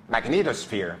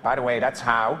magnetosphere? By the way, that's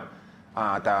how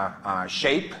the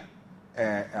shape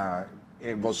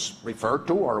it was referred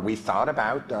to, or we thought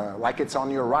about, like it's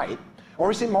on your right. Or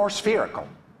is it more spherical?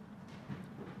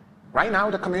 Right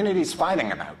now, the community is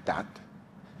fighting about that.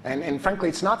 And frankly,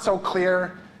 it's not so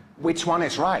clear which one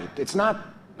is right. It's not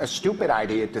a stupid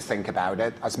idea to think about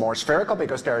it as more spherical,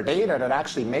 because there are data that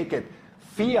actually make it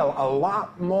feel a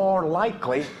lot more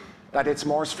likely that it's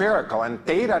more spherical. And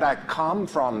data that come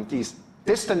from these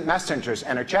distant messengers,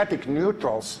 energetic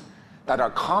neutrals, that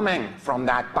are coming from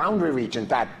that boundary region,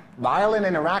 that violent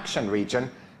interaction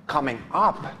region, coming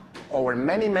up over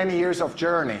many, many years of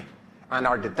journey and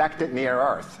are detected near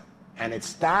Earth. And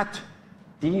it's that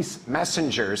these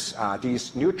messengers,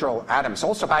 these neutral atoms,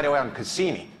 also, by the way, on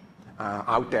Cassini,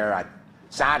 out there at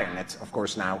Saturn, it's, of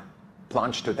course, now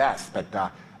plunged to death,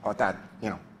 but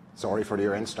sorry for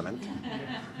your instrument.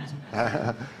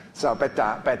 But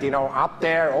up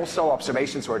there, also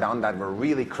observations were done that were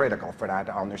really critical for that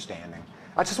understanding.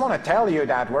 I just want to tell you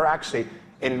that we're actually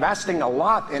investing a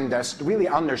lot in this, really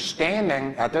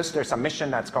understanding this. There's a mission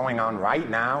that's going on right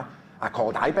now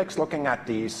called IBEX, looking at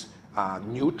these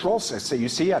neutrals, so you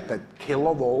see at the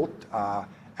kilovolt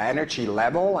energy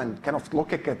level, and kind of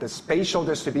looking at the spatial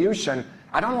distribution.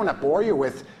 I don't want to bore you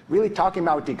with really talking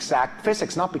about the exact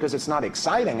physics, not because it's not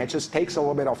exciting, it just takes a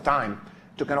little bit of time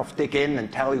to kind of dig in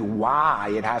and tell you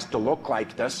why it has to look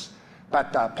like this.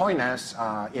 But the point is,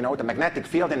 the magnetic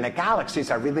field in the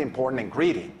galaxies are a really important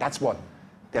ingredient. That's what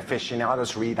the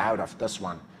aficionados read out of this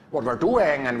one. What we're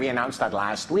doing, and we announced that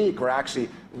last week, we're actually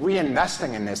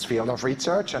reinvesting in this field of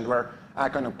research, and we're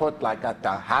going to put, like, at the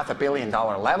 $500 million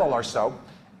level or so,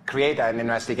 create an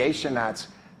investigation that's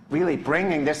really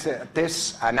bringing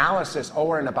this analysis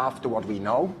over and above to what we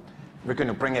know. We're going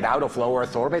to bring it out of low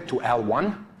Earth orbit to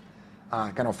L1,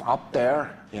 kind of up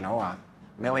there, a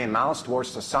million miles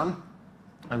towards the sun,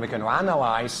 and we're going to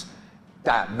analyze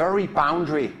that very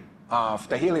boundary of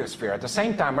the heliosphere. At the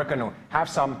same time, we're going to have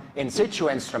some in situ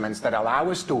instruments that allow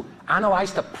us to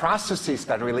analyze the processes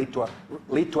that really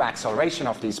lead to acceleration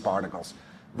of these particles,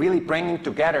 really bringing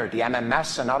together the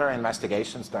MMS and other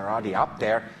investigations that are already up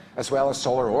there, as well as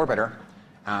solar orbiter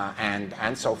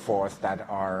and so forth, that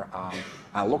are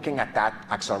looking at that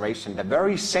acceleration, the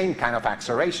very same kind of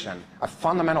acceleration, a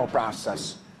fundamental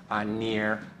process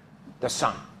near the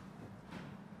sun.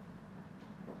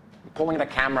 Pulling the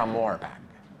camera more back.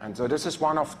 And so this is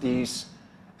one of these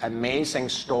amazing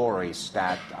stories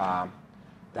that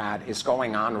is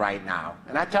going on right now.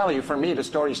 And I tell you, for me, the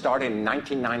story started in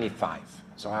 1995.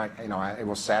 So it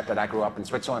was said that I grew up in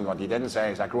Switzerland. What he didn't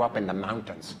say is I grew up in the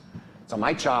mountains. So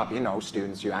my job,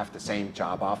 students, you have the same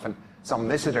job often. Some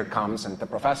visitor comes and the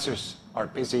professors are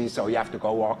busy, so you have to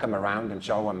go walk them around and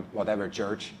show them whatever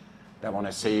church they want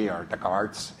to see, or the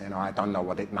guards. I don't know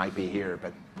what it might be here,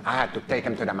 but I had to take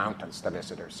them to the mountains, the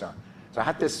visitors. So I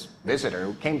had this visitor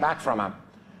who came back from a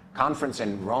conference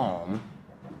in Rome,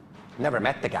 never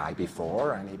met the guy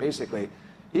before, and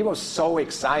he was so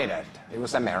excited. He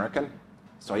was American,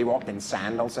 So he walked in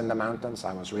sandals in the mountains.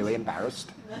 I was really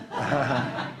embarrassed.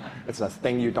 It's a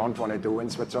thing you don't want to do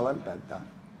in Switzerland. But,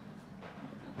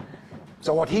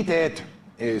 so what he did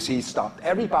is he stopped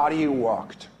everybody who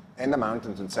walked in the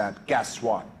mountains and said, guess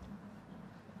what?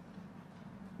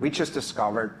 We just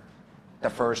discovered the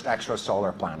first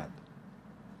extrasolar planet.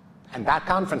 And that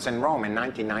conference in Rome in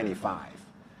 1995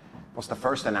 was the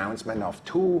first announcement of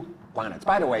 2 planets.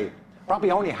 By the way, probably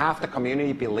only half the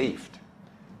community believed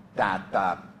that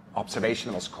the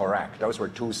observation was correct. Those were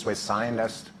 2 Swiss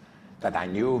scientists that I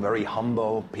knew, very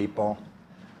humble people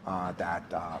that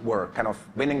were kind of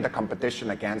winning the competition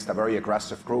against a very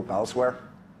aggressive group elsewhere,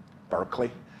 Berkeley.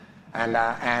 And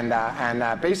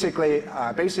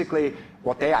basically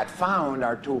what they had found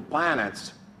are 2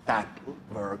 planets that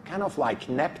were kind of like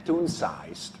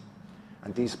Neptune-sized,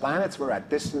 and these planets were at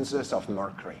distances of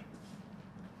Mercury.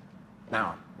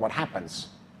 Now, what happens?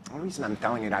 The reason I'm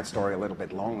telling you that story a little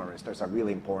bit longer is there's a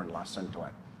really important lesson to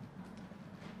it.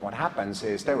 What happens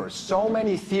is there were so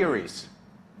many theories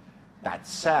that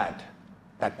said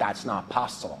that that's not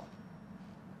possible.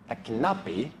 It cannot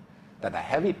be that a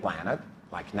heavy planet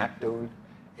like Neptune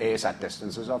is at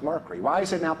distances of Mercury. Why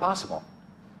is it not possible?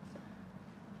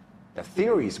 The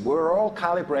theories were all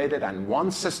calibrated on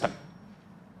one system,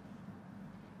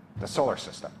 the solar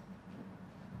system.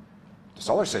 The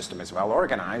solar system is well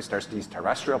organized. There's these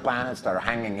terrestrial planets that are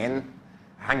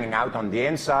hanging out on the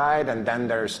inside, and then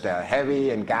there's the heavy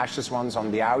and gaseous ones on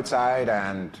the outside,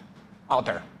 and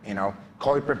other,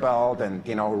 Kuiper belt and,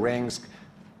 rings,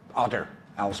 other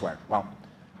elsewhere. Well,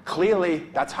 clearly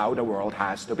that's how the world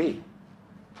has to be.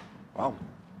 Well,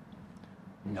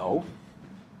 no.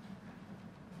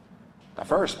 The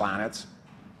first planets,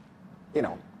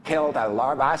 killed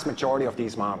a vast majority of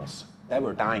these models. They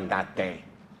were dying that day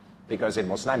because it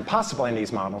was impossible in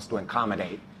these models to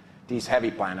accommodate these heavy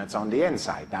planets on the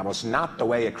inside. That was not the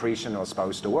way accretion was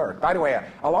supposed to work. By the way,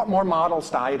 a lot more models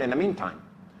died in the meantime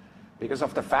because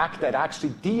of the fact that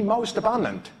actually the most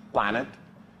abundant planet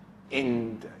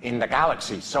in the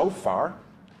galaxy so far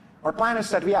are planets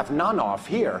that we have none of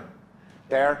here.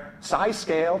 Their size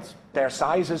scales, their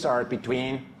sizes are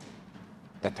between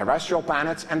the terrestrial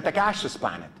planets and the gaseous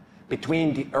planet,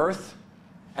 between the Earth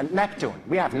and Neptune.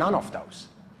 We have none of those.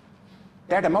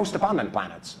 They're the most abundant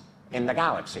planets in the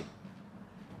galaxy.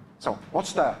 So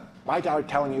why are I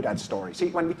telling you that story? See,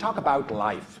 when we talk about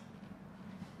life,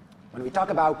 when we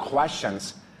talk about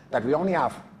questions that we only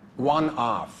have one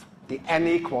of, the n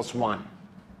equals 1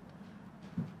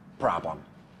 problem,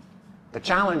 the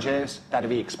challenge is that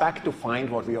we expect to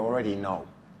find what we already know.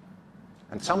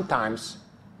 And sometimes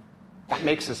that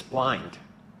makes us blind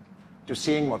to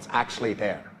seeing what's actually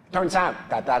there. It turns out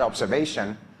that that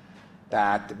observation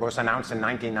that was announced in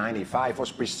 1995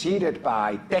 was preceded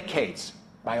by decades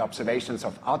by observations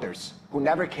of others who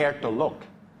never cared to look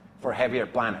for heavier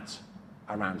planets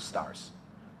around stars.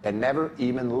 They never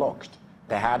even looked.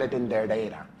 They had it in their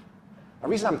data. The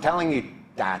reason I'm telling you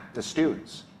that, the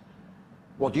students,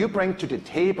 what you bring to the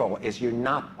table is you're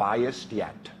not biased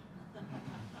yet.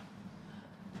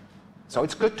 So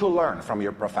it's good to learn from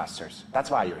your professors. That's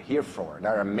why you're here for.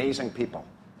 They're amazing people.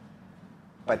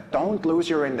 But don't lose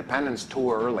your independence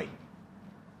too early.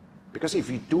 Because if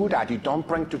you do that, you don't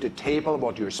bring to the table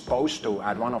what you're supposed to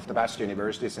at one of the best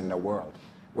universities in the world,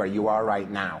 where you are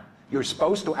right now. You're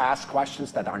supposed to ask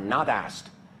questions that are not asked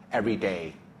every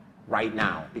day, right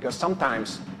now. Because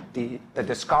sometimes the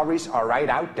discoveries are right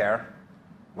out there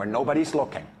where nobody's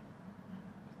looking.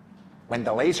 When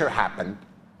the Laser Happened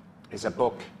is a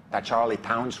book that Charlie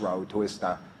Towns wrote, who is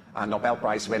the Nobel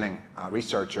Prize-winning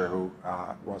researcher who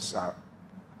was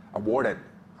awarded,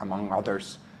 among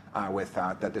others, with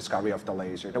the discovery of the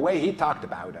laser. The way he talked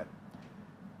about it,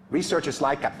 research is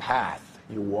like a path.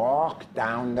 You walk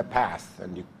down the path,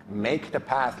 and you make the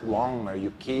path longer.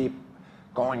 You keep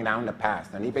going down the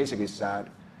path. And he basically said,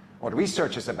 what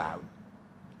research is about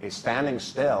is standing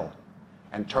still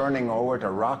and turning over the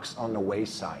rocks on the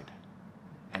wayside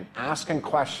and asking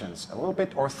questions a little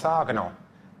bit orthogonal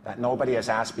that nobody has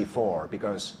asked before,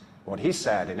 because what he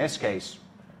said, in this case,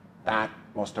 that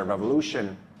was the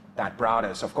revolution that brought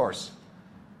us, of course,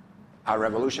 a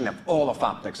revolution of all of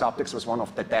optics. Optics was one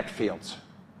of the dead fields.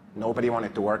 Nobody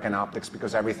wanted to work in optics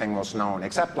because everything was known,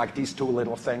 except like these 2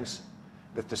 little things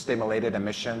with the stimulated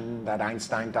emission that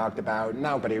Einstein talked about.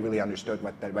 Nobody really understood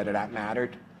whether that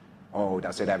mattered. Oh,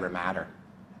 does it ever matter?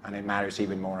 And it matters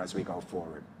even more as we go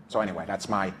forward. So anyway, that's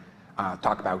my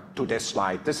talk about to this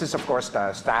slide. This is, of course,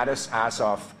 the status as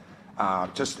of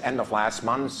just end of last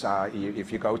month.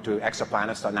 If you go to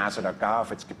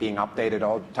exoplanets.nasa.gov, it's being updated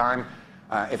all the time.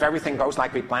 If everything goes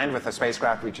like we planned with the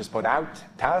spacecraft we just put out,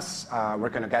 TESS, we're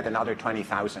going to get another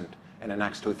 20,000 in the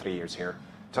next 2-3 years here,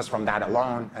 just from that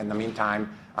alone. In the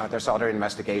meantime, there's other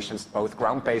investigations, both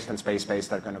ground-based and space-based,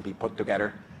 that are going to be put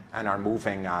together and are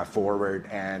moving forward.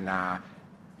 And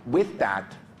with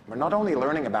that, we're not only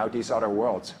learning about these other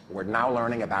worlds, we're now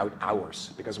learning about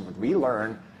ours. Because what we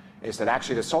learn is that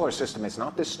actually the solar system is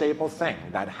not this stable thing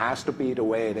that has to be the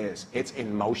way it is. It's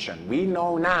in motion. We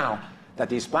know now that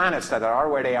these planets that are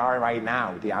where they are right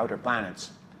now, the outer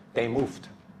planets, they moved.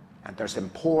 And there's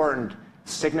important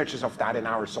signatures of that in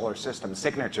our solar system,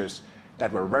 signatures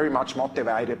that were very much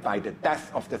motivated by the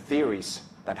death of the theories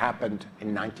that happened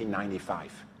in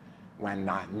 1995, when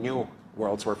new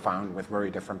worlds were found with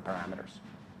very different parameters.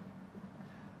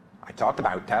 I talked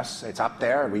about TESS. It's up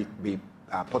there. We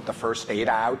put the first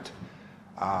data out.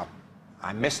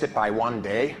 I missed it by 1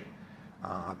 day,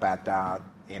 but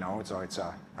you know, so it's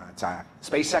a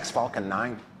SpaceX Falcon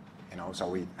 9. You know, so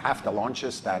we have the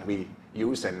launches that we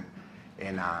use in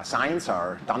science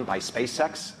are done by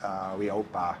SpaceX. We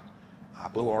hope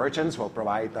Blue Origins will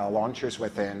provide launchers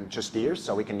within just years,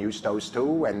 so we can use those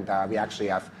too. And we actually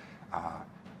have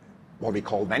what we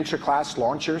call venture class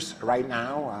launchers right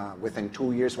now. Within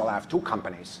 2 years, we'll have 2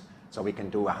 companies, so we can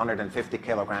do 150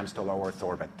 kilograms to low Earth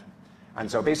orbit. And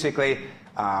so basically,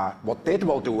 what it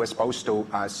will do is opposed to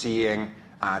seeing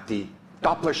the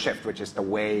Doppler shift, which is the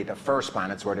way the first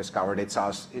planets were discovered. It's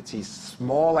these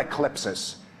small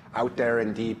eclipses out there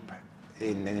in deep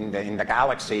in the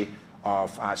galaxy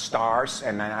of stars,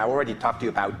 and I already talked to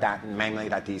you about that, and mainly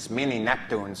that these mini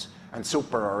Neptunes and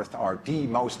super Earth are the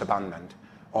most abundant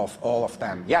of all of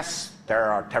them. Yes, there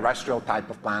are terrestrial type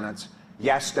of planets.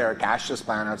 Yes, there are gaseous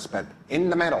planets, but in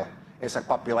the middle is a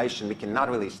population we cannot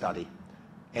really study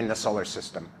in the solar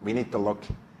system. We need to look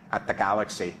at the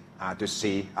galaxy to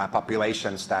see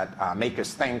populations that make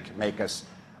us think, make us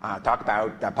talk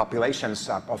about populations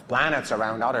of planets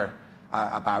around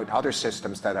about other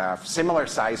systems that have similar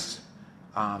size,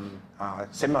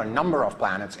 similar number of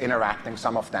planets interacting,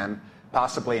 some of them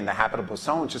possibly in the habitable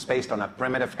zone, just based on a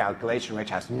primitive calculation which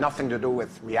has nothing to do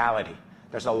with reality.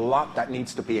 There's a lot that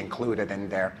needs to be included in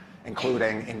there,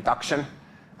 including induction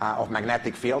of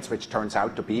magnetic fields, which turns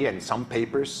out to be in some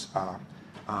papers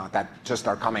that just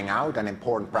are coming out, an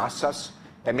important process.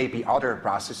 There may be other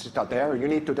processes out there you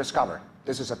need to discover.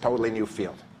 This is a totally new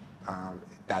field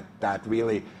that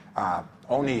really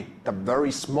only the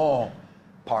very small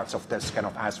parts of this kind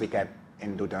of, as we get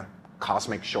into the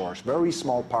cosmic shores, very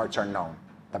small parts are known.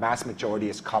 The vast majority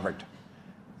is covered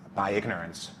by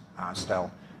ignorance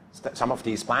still. Some of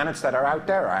these planets that are out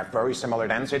there have very similar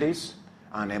densities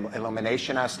and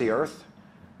illumination as the Earth,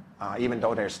 even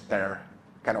though their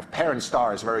kind of parent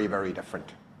star is very, very different.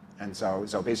 And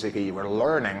so basically we're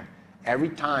learning every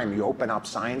time you open up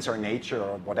Science or Nature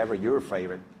or whatever your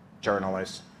favorite journal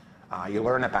is, you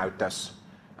learn about this.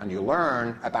 And you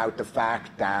learn about the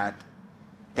fact that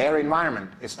their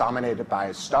environment is dominated by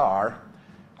a star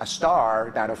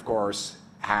that, of course,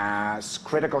 has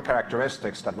critical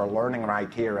characteristics that we're learning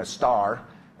right here, a star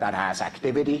that has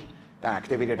activity, the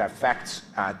activity that affects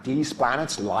these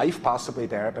planets, life possibly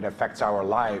there, but affects our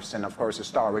lives. And, of course, a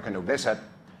star we're going to visit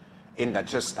in the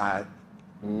just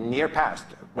near past.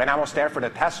 When I was there for the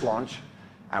test launch,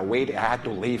 I had to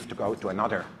leave to go to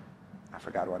another. I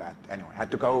forgot what anyway, I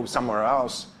had to go somewhere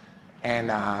else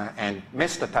and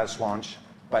miss the test launch.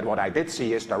 But what I did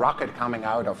see is the rocket coming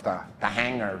out of the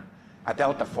hangar, a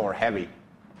Delta IV Heavy.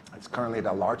 It's currently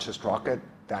the largest rocket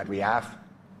that we have.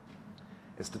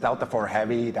 It's the Delta IV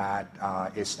Heavy that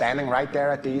is standing right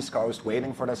there at the East Coast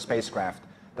waiting for the spacecraft,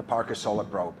 the Parker Solar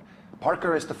Probe.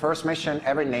 Parker is the first mission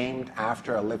ever named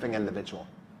after a living individual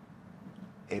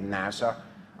in NASA.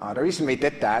 The reason we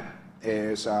did that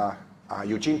is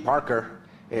Eugene Parker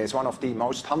is one of the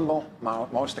most humble,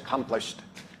 most accomplished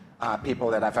people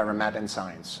that I've ever met in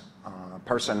science. A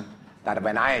person that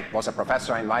when I was a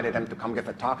professor, I invited him to come give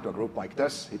a talk to a group like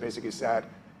this. He basically said,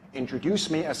 introduce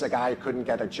me as a guy who couldn't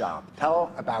get a job.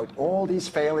 Tell about all these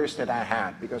failures that I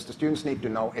had, because the students need to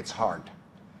know it's hard.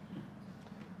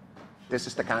 This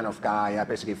is the kind of guy I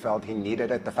basically felt he needed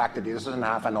it. The fact that he doesn't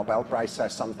have a Nobel Prize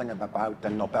says something about the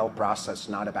Nobel process,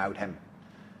 not about him.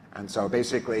 And so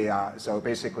basically,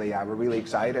 we're really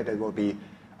excited. It will be,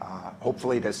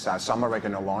 hopefully this summer we're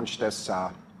going to launch this.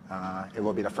 It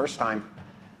will be the first time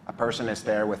a person is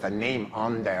there with a name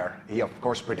on there. He, of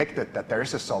course, predicted that there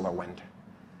is a solar wind,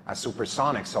 a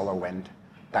supersonic solar wind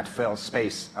that fills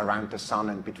space around the sun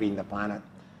and between the planet.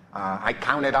 I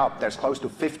counted up, there's close to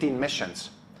 15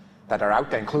 missions that are out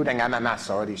there, including MMS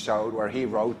already showed, where he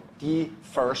wrote the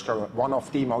first or one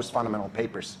of the most fundamental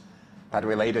papers that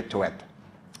related to it.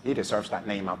 he deserves that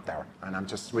name up there. And I'm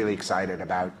just really excited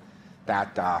about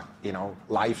that,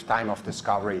 lifetime of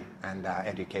discovery and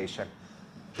education.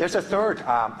 There's a third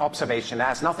observation that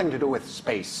has nothing to do with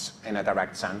space in a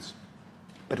direct sense,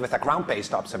 but with a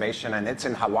ground-based observation, and it's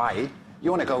in Hawaii.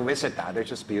 You want to go visit that. It's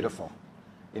just beautiful.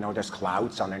 There's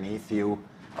clouds underneath you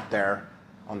up there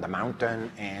on the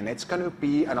mountain, and it's going to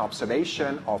be an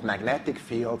observation of magnetic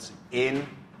fields in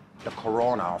the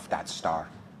corona of that star,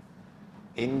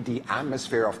 in the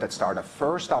atmosphere of that star. The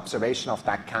first observation of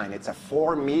that kind. It's a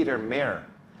 4-meter mirror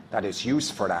that is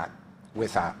used for that,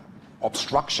 with an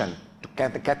obstruction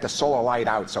to get the solar light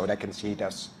out so they can see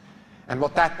this. And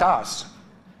what that does,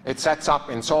 it sets up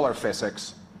in solar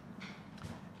physics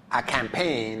a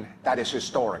campaign that is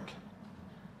historic.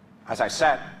 As I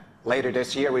said, later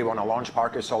this year we want to launch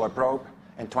Parker Solar Probe.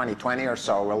 In 2020 or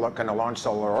so, we're going to launch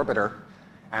Solar Orbiter.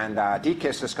 And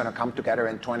DKISS is going to come together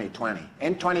in 2020.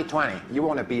 In 2020, you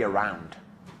want to be around,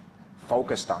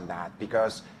 focused on that,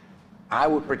 because I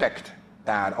would predict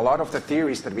that a lot of the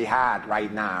theories that we had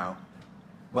right now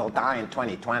will die in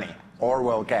 2020, or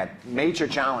will get major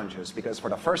challenges, because for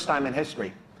the first time in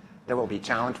history, there will be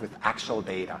challenged with actual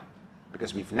data,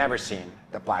 because we've never seen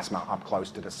the plasma up close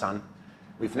to the sun.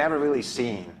 We've never really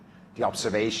seen the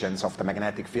observations of the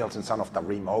magnetic fields in some of the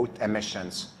remote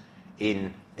emissions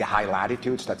in the high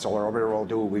latitudes that Solar Orbiter will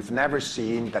do. We've never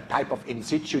seen the type of in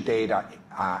situ data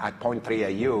at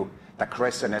 0.3 AU that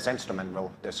Chris and his instrument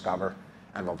will discover,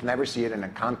 and we'll never see it in the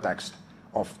context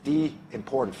of the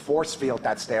important force field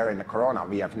that's there in the corona.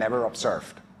 We have never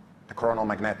observed the coronal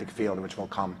magnetic field, which will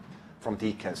come from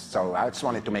DKISS. So I just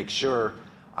wanted to make sure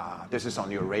this is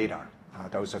on your radar,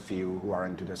 those of you who are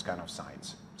into this kind of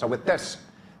science. So with this,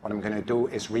 what I'm going to do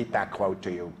is read that quote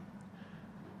to you.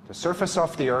 The surface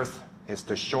of the Earth is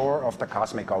the shore of the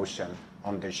cosmic ocean.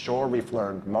 On the shore, we've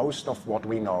learned most of what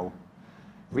we know.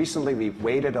 Recently, we've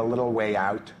waded a little way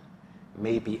out,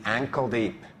 maybe ankle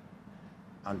deep,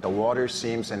 and the water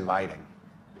seems inviting.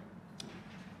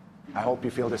 I hope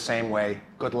you feel the same way.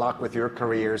 Good luck with your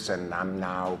careers, and I'm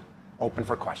now open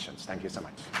for questions. Thank you so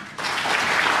much.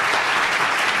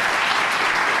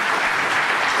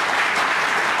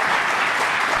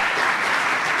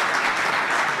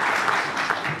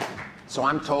 So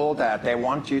I'm told that they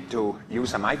want you to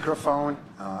use a microphone.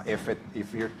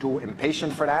 If you're too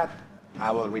impatient for that,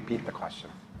 I will repeat the question.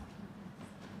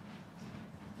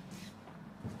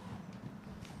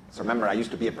 So remember, I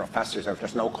used to be a professor, so if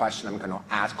there's no question, I'm going to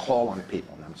call on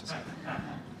people. And I'm just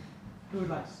Who would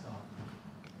like to start?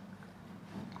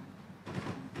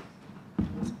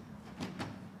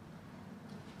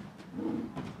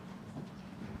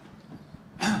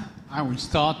 I will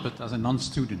start, but as a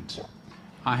non-student.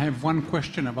 I have one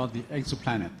question about the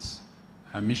exoplanets.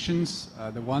 Missions,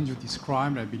 the ones you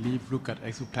described, I believe, look at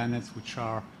exoplanets which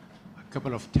are a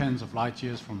couple of tens of light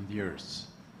years from the Earth.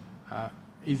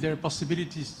 Is there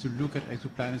possibilities to look at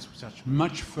exoplanets which are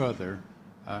much further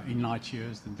in light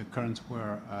years than the current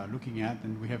we're looking at,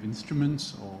 and we have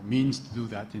instruments or means to do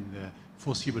that in the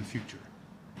foreseeable future?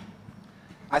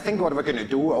 I think what we're going to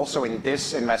do also in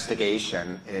this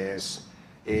investigation is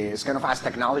kind of, as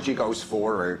technology goes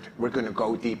forward, we're going to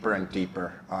go deeper and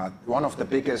deeper. One of the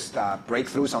biggest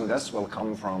breakthroughs on this will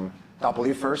come from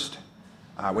WFIRST,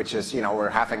 which is, we're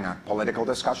having a political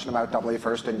discussion about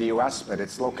WFIRST in the US, but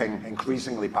it's looking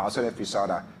increasingly positive. You saw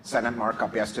the Senate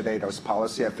markup yesterday, those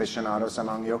policy aficionados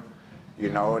among you.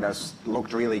 It has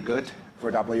looked really good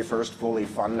for WFIRST, fully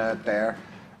funded there.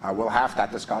 We'll have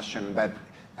that discussion, but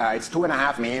it's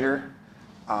 2.5 meter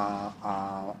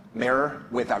mirror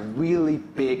with a really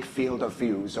big field of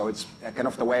view. So it's kind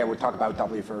of the way I would talk about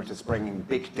WFIRST, it's bringing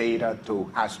big data to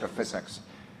astrophysics.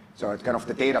 So it's kind of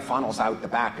the data funnels out the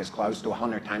back is close to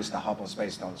 100 times the Hubble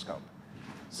Space Telescope.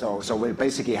 So we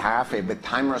basically have with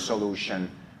time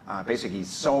resolution, basically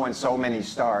so and so many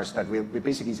stars that we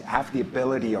basically have the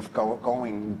ability of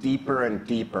going deeper and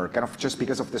deeper, kind of just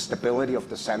because of the stability of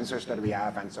the sensors that we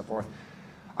have and so forth.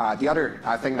 The other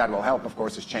thing that will help, of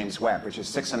course, is James Webb, which is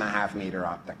 6.5 meter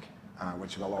optic,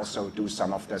 which will also do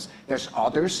some of this. There's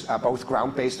others, both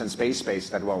ground-based and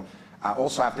space-based, that will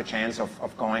also have the chance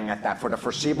of going at that. For the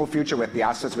foreseeable future, with the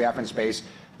assets we have in space,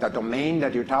 the domain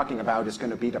that you're talking about is going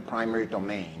to be the primary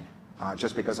domain,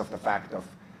 just because of the fact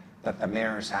that the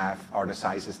mirrors are the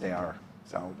sizes they are.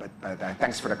 So, but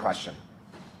thanks for the question.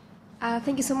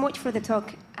 Thank you so much for the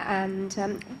talk. And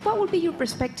what would be your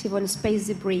perspective on space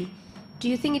debris? Do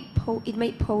you think it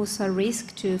may pose a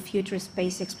risk to future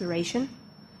space exploration?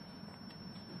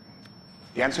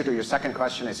 The answer to your second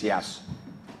question is yes.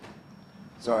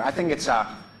 So I think it's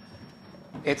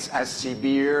as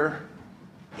severe.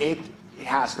 It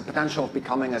has the potential of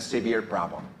becoming a severe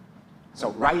problem.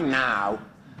 So right now,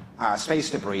 space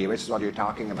debris, which is what you're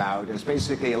talking about, is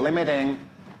basically limiting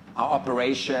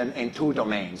operation in two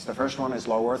domains. The first one is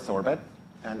low Earth orbit,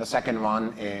 and the second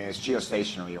one is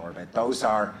geostationary orbit. Those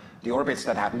are the orbits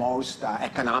that have most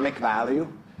economic value,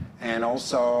 and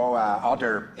also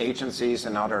other agencies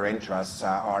and other interests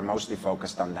are mostly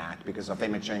focused on that because of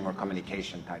imaging or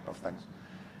communication type of things.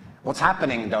 What's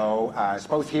happening, though, is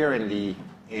both here in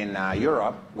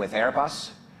Europe with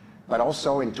Airbus, but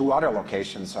also in two other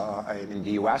locations in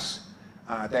the US,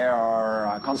 there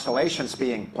are constellations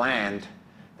being planned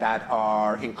that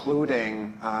are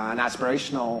including an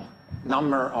aspirational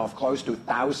number of close to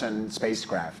 1,000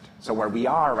 spacecraft. So where we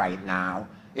are right now,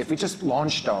 if we just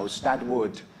launch those, that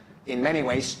would in many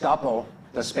ways double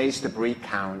the space debris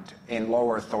count in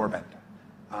low Earth orbit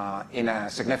in a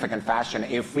significant fashion.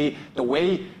 The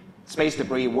way space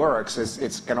debris works is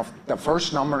it's kind of, the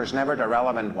first number is never the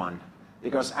relevant one,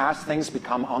 because as things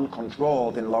become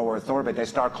uncontrolled in low Earth orbit, they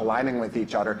start colliding with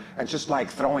each other, and just like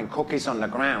throwing cookies on the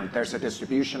ground, there's a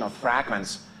distribution of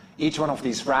fragments. Each one of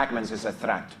these fragments is a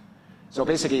threat. So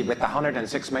basically, with the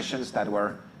 106 missions that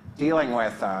we're dealing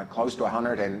with, close to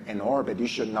 100 in orbit, you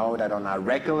should know that on a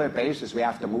regular basis, we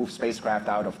have to move spacecraft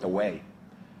out of the way.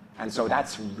 And so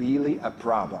that's really a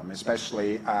problem,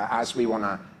 especially as we want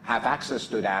to have access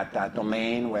to that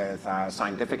domain with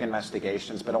scientific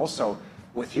investigations, but also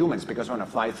with humans, because we want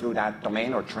to fly through that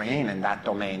domain or train in that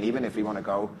domain, even if we want to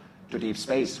go to deep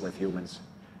space with humans.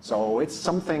 So it's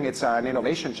an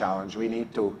innovation challenge we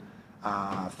need to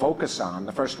focus on.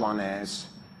 The first one is,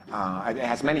 it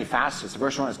has many facets. The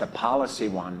first one is the policy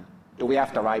one. Do we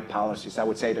have the right policies? I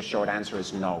would say the short answer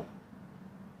is no.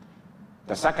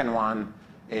 The second one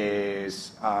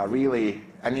is really,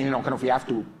 and kind of we have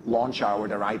to launch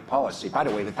the right policy. By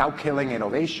the way, without killing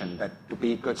innovation, that to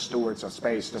be good stewards of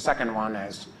space. The second one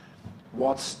is,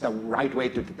 what's the right way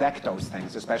to detect those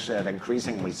things, especially at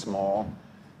increasingly small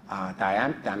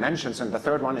dimensions. And the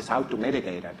third one is how to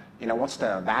mitigate it. What's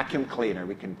the vacuum cleaner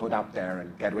we can put up there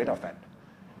and get rid of it?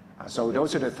 So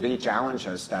those are the three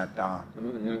challenges that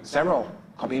several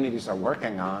communities are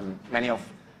working on. Many of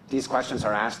these questions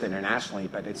are asked internationally,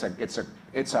 but it's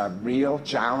a real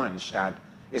challenge that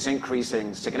is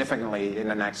increasing significantly in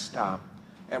the next,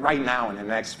 right now and in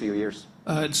the next few years.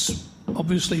 It's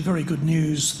obviously very good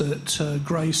news that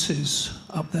GRACE is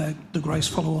up there, the GRACE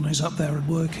follow-on is up there and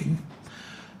working.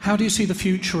 How do you see the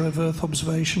future of Earth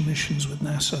observation missions with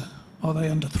NASA? Are they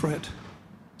under threat?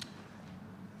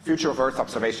 Future of Earth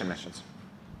observation missions.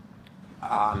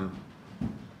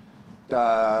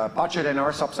 The budget in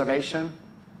Earth observation,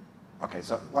 okay,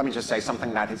 so let me just say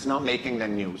something that it's not making the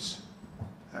news.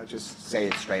 I'll just say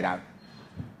it straight out.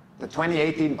 The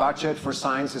 2018 budget for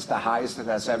science is the highest it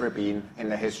has ever been in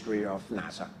the history of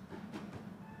NASA.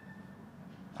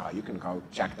 You can go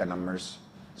check the numbers.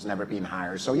 It's never been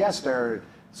higher. So yes, there's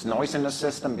noise in the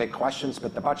system, big questions,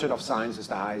 but the budget of science is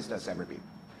the highest it's ever been.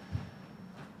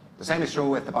 The same is true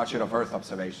with the budget of Earth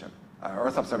observation.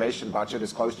 Earth observation budget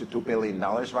is close to $2 billion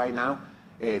right now.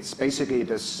 It's basically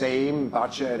the same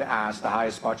budget as the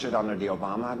highest budget under the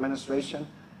Obama administration.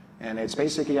 And it's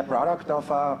basically a product of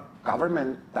a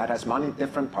government that has many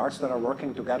different parts that are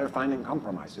working together, finding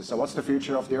compromises. So what's the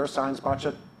future of the Earth science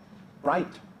budget?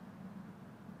 Bright.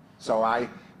 So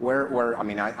we're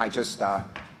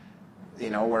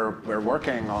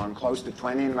working on close to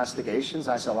 20 investigations.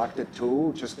 I selected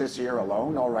 2 just this year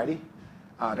alone already.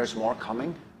 There's more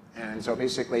coming. And so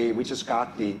basically, we just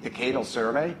got the decadal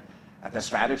survey, the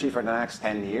strategy for the next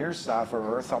 10 years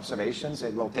for Earth observations.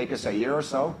 It will take us a year or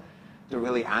so to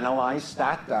really analyze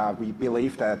that. We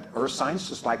believe that Earth science,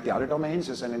 just like the other domains,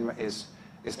 is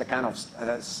the kind of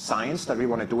science that we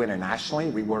want to do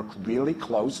internationally. We work really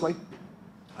closely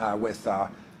with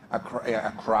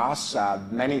across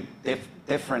many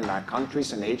different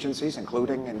countries and agencies,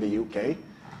 including in the UK.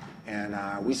 And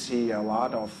we see a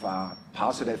lot of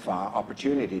positive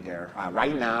opportunity there.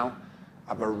 Right now,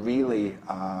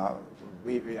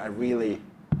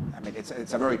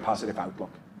 it's a very positive outlook.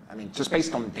 I mean, just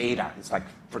based on data, it's like,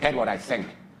 forget what I think.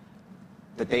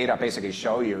 The data basically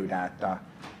show you that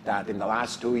in the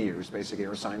last 2 years, basically,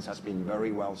 Earth science has been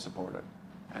very well supported.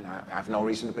 And I have no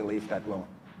reason to believe that will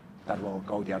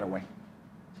go the other way.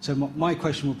 So my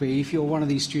question would be, if you're one of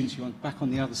these students, you're back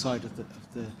on the other side of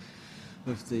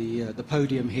the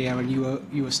podium here, and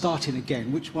you were starting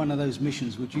again, which one of those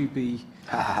missions would you be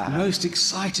most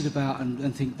excited about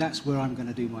and think that's where I'm going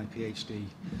to do my PhD?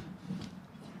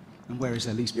 And where is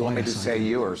there least bias? You want me to say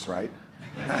yours, right?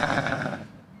 I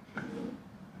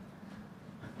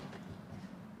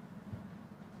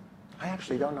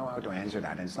actually don't know how to answer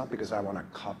that, and it's not because I want to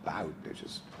cop out. It's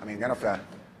just,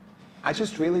 I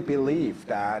just really believe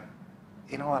that,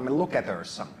 I mean, look at earth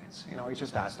science. You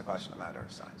just asked the question about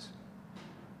earth science.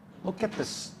 Look at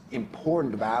this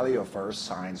important value of earth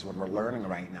science, what we're learning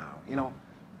right now.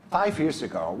 5 years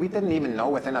ago, we didn't even know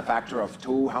within a factor of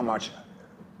 2 how much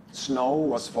snow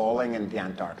was falling in the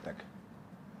Antarctic.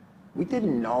 We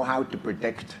didn't know how to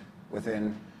predict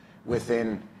within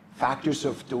factors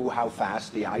of 2 how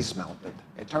fast the ice melted.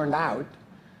 It turned out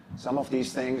some of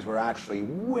these things were actually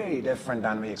way different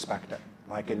than we expected.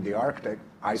 Like in the Arctic,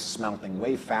 ice is melting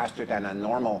way faster than a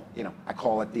normal, I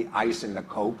call it the ice in the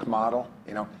Coke model.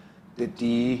 The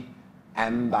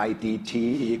dm by dt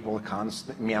equal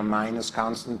constant, minus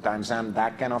constant times m,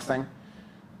 that kind of thing.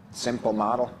 Simple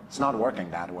model. It's not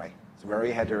working that way. It's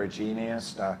very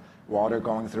heterogeneous. The water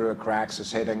going through the cracks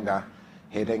is hitting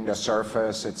the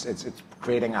surface. It's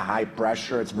creating a high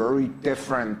pressure. It's very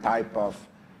different type of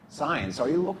science. So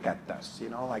you look at this,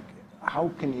 like how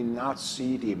can you not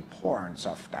see the importance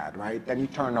of that, right? Then you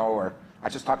turn over. I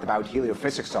just talked about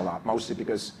heliophysics a lot, mostly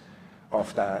because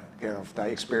of the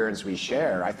experience we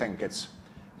share. I think it's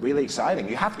really exciting.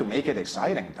 You have to make it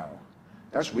exciting, though.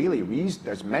 There's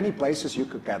many places you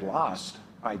could get lost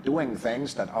by doing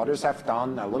things that others have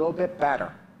done a little bit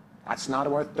better. That's not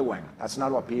worth doing. That's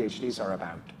not what PhDs are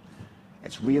about.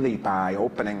 It's really by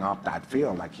opening up that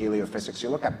field, like heliophysics. You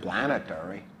look at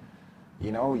planetary.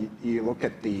 You look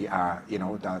at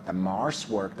the Mars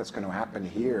work that's going to happen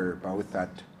here, both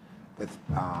with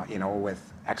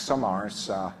ExoMars,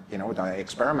 the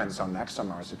experiments on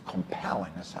ExoMars. It's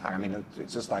compelling as heck. I mean,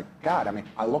 it's just like, God, I mean,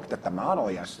 I looked at the model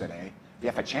yesterday. If you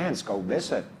have a chance, go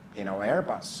visit,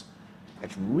 Airbus.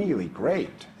 It's really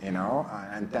great, and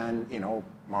then,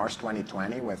 Mars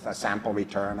 2020 with a sample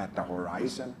return at the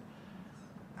horizon.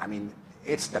 I mean,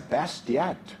 it's the best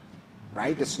yet,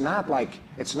 right? It's not like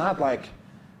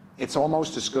it's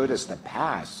almost as good as the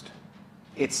past.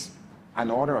 It's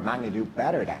an order of magnitude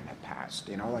better than the past,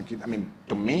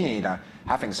 to me,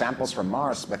 having samples from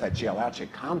Mars with a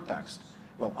geologic context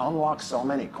will unlock so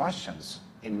many questions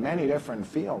in many different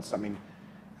fields. I mean,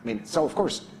 so of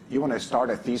course, you want to start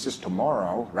a thesis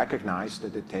tomorrow, recognize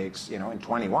that it takes, in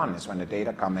 21 is when the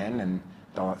data come in, and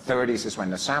the 30s is when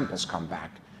the samples come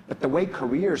back. But the way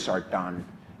careers are done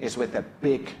is with a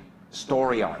big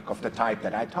story arc of the type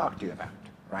that I talked to you about,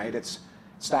 right? It's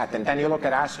that. And then you look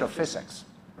at astrophysics,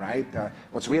 right?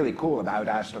 What's really cool about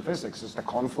astrophysics is the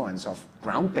confluence of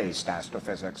ground-based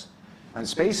astrophysics and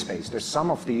space-based. There's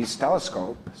some of these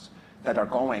telescopes that are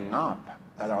going up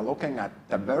that are looking at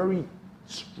the very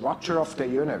structure of the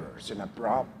universe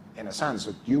in a sense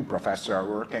that you, Professor, are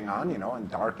working on, in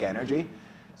dark energy.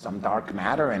 Some dark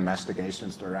matter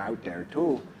investigations that are out there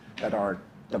too, that are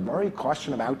the very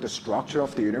question about the structure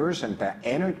of the universe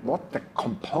and what the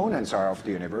components are of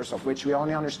the universe, of which we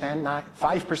only understand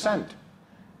 5%.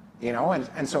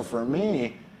 And so for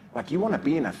me, like, you want to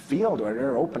be in a field where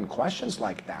there are open questions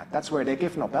like that. That's where they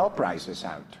give Nobel Prizes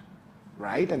out,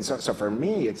 right? And so for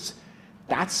me,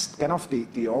 that's kind of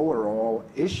the overall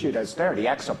issue that's there, the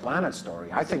exoplanet story.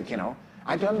 I think,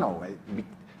 I don't know.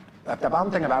 The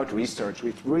one thing about research,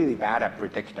 we're really bad at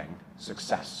predicting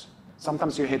success.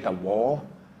 Sometimes you hit a wall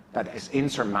that is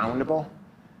insurmountable,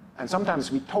 and sometimes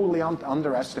we totally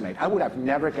underestimate. I would have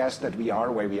never guessed that we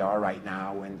are where we are right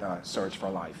now in the search for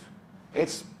life.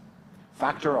 It's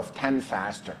factor of 10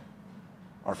 faster,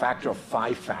 or factor of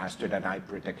 5 faster than I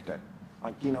predicted.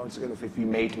 Like, it's if you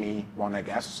made me want to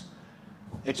guess.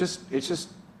 It's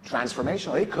just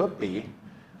transformational. It could be,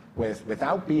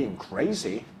 without being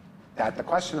crazy, that the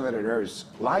question of whether there's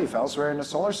life elsewhere in the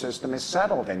solar system is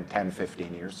settled in 10,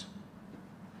 15 years.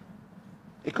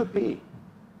 It could be.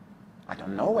 I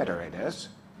don't know whether it is,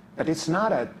 but it's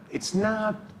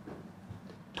not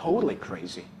totally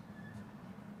crazy.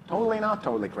 Totally not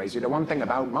totally crazy. The one thing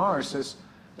about Mars is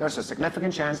there's a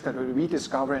significant chance that we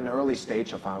discover an early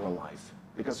stage of our life,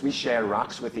 because we share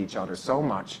rocks with each other so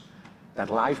much that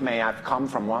life may have come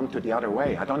from one to the other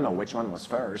way. I don't know which one was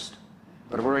first,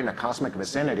 but we're in a cosmic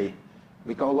vicinity.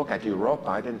 We go look at Europa.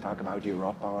 I didn't talk about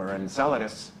Europa or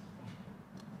Enceladus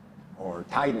or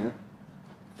Titan.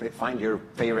 Find your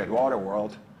favorite water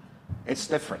world. It's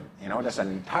different. There's an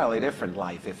entirely different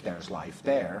life if there's life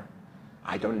there.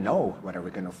 I don't know whether we're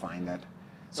going to find it.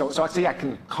 So I see I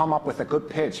can come up with a good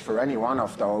pitch for any one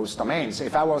of those domains.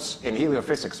 If I was in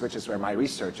heliophysics, which is where my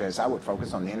research is, I would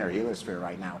focus on the inner heliosphere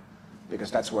right now, because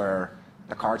that's where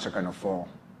the cards are going to fall.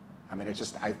 I mean,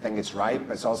 I think it's ripe.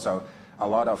 It's also a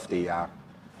lot of the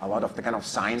kind of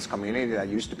science community that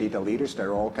used to be the leaders.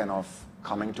 They're all kind of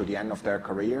coming to the end of their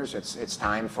careers. It's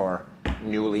time for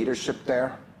new leadership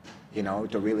there,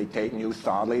 to really take new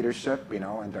thought leadership,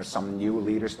 and there's some new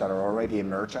leaders that are already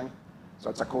emerging. So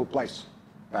it's a cool place.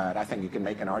 But I think you can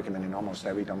make an argument in almost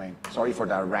every domain. Sorry for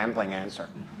the rambling answer.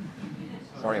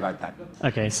 Sorry about that.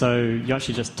 Okay, so you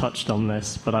actually just touched on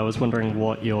this, but I was wondering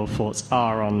what your thoughts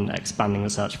are on expanding the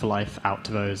search for life out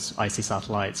to those icy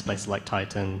satellites, places like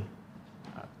Titan.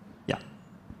 Yeah.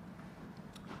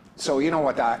 So you know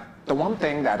what, the one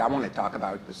thing that I want to talk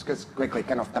about is just quickly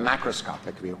kind of the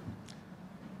macroscopic view.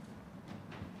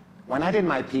 When I did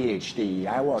my PhD,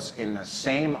 I was in the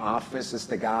same office as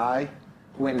the guy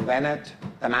who invented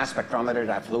the mass spectrometer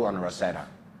that flew on Rosetta.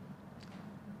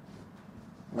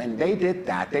 When they did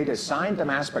that, they designed the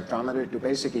mass spectrometer to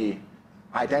basically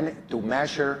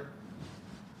measure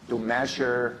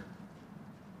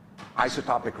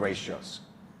isotopic ratios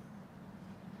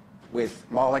with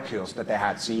molecules that they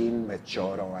had seen with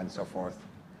Giotto and so forth.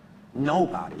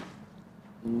 Nobody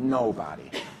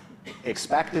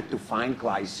expected to find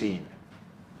glycine.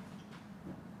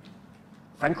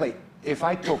 Frankly, if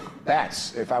I took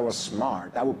bets, if I was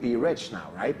smart, I would be rich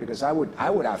now, right? Because I would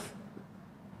have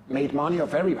made money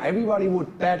of everybody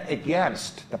would bet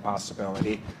against the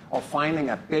possibility of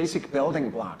finding a basic building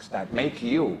blocks that make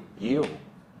you.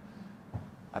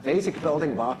 A basic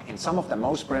building block in some of the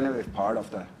most primitive part of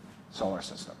the solar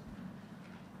system.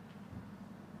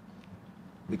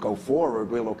 We go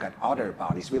forward, we look at other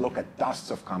bodies, we look at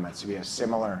dusts of comets, we have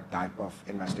similar type of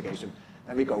investigation.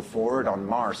 Then we go forward on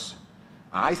Mars.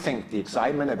 I think the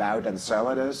excitement about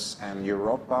Enceladus and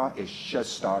Europa is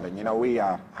just starting. You know, we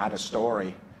had a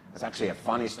story. It's actually a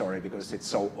funny story because it's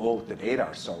so old, the data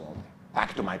are so old.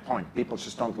 Back to my point, people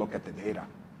just don't look at the data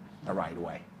the right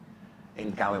way.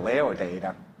 In Galileo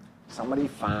data, somebody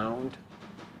found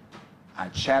a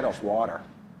jet of water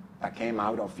that came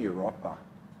out of Europa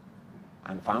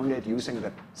and found it using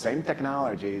the same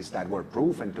technologies that were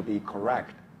proven to be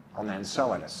correct on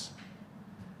Enceladus.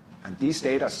 And these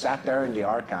data sat there in the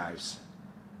archives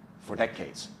for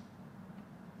decades.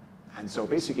 And so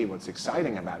basically what's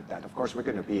exciting about that, of course, we're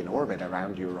going to be in orbit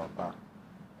around Europa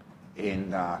in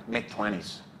the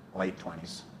mid-20s, late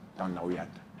 20s. Don't know yet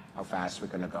how fast we're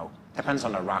going to go. Depends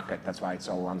on the rocket. That's why it's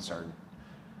so uncertain.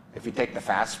 If you take the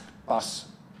fast bus,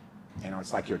 you know,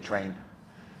 it's like your train.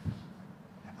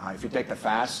 If you take the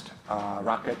fast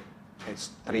rocket,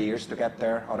 it's 3 years to get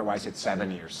there. Otherwise, it's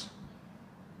 7 years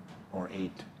or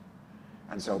 8.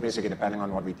 And so basically, depending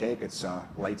on what we take, it's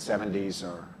late 70s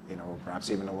or, you know, perhaps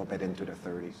even a little bit into the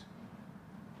 30s.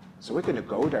 So we're going to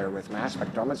go there with mass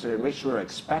spectrometry in which we're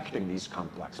expecting these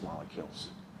complex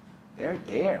molecules. They're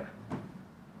there.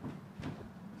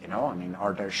 You know, I mean,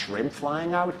 are there shrimp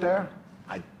flying out there?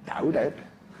 I doubt it.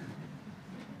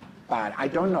 But I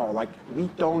don't know, like, we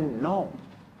don't know,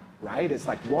 right? It's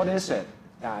like, what is it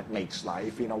that makes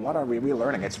life? You know, what are we really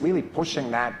learning? It's really pushing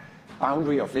that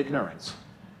boundary of ignorance.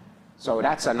 So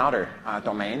that's another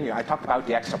domain. I talked about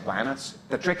the exoplanets.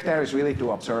 The trick there is really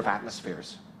to observe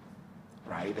atmospheres,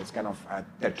 right? It's kind of,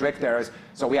 the trick there is,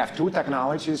 so we have two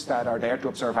technologies that are there to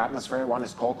observe atmosphere. One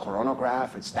is called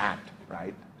coronagraph. It's that,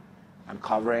 right? I'm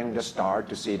covering the star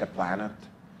to see the planet.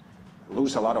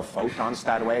 Lose a lot of photons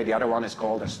that way. The other one is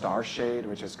called a star shade,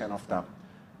 which is kind of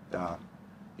the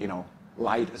you know,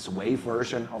 light as wave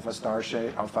version of a star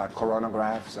shade, of a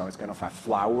coronagraph. So it's kind of a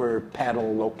flower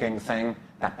petal looking thing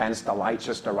that bends the light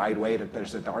just the right way that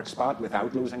there's a dark spot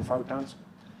without losing photons.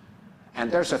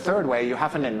 And there's a third way you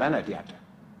haven't invented yet.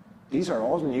 These are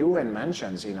all new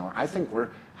inventions, you know. I think we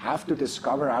have to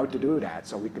discover how to do that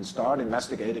so we can start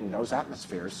investigating those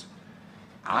atmospheres.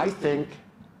 I think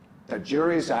the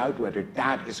jury's out whether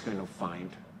that is going to find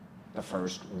the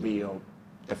first real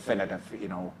definitive, you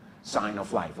know, sign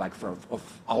of life, like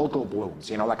of algal blooms.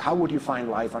 You know, like how would you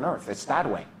find life on Earth? It's that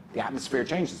way. The atmosphere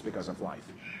changes because of life.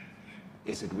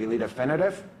 Is it really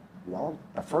definitive? Well,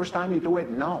 the first time you do it,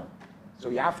 no. So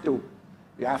you have to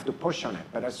push on it.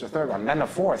 But that's the third one. Then the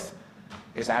fourth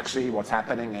is actually what's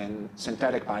happening in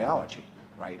synthetic biology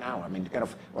right now. I mean, kind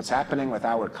of what's happening with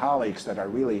our colleagues that are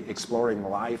really exploring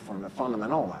life from the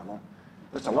fundamental level.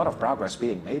 There's a lot of progress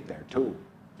being made there too,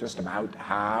 just about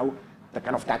how the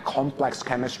kind of that complex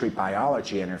chemistry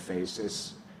biology interface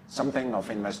is something of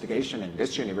investigation in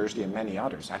this university and many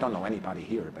others. I don't know anybody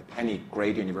here, but any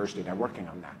great university, they're working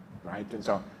on that, right? And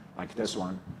so, like this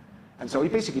one. And so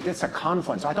it basically it's a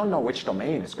confluence. I don't know which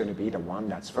domain is going to be the one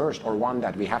that's first or one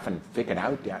that we haven't figured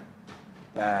out yet.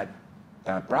 But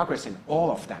the progress in all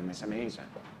of them is amazing.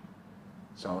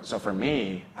 So for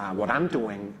me, what I'm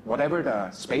doing, whatever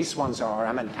the space ones are,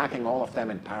 I'm attacking all of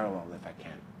them in parallel if I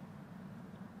can.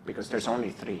 Because there's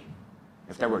only 3.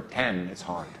 If there were 10, it's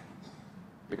hard.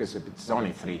 Because it's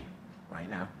only 3 right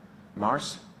now.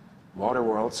 Mars, water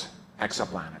worlds,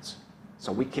 exoplanets.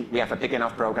 So we have a big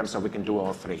enough program so we can do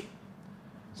all 3.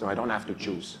 So I don't have to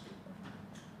choose.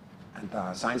 And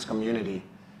the science community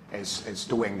is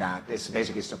doing that, is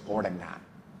basically supporting that.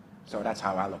 So that's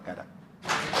how I look at it.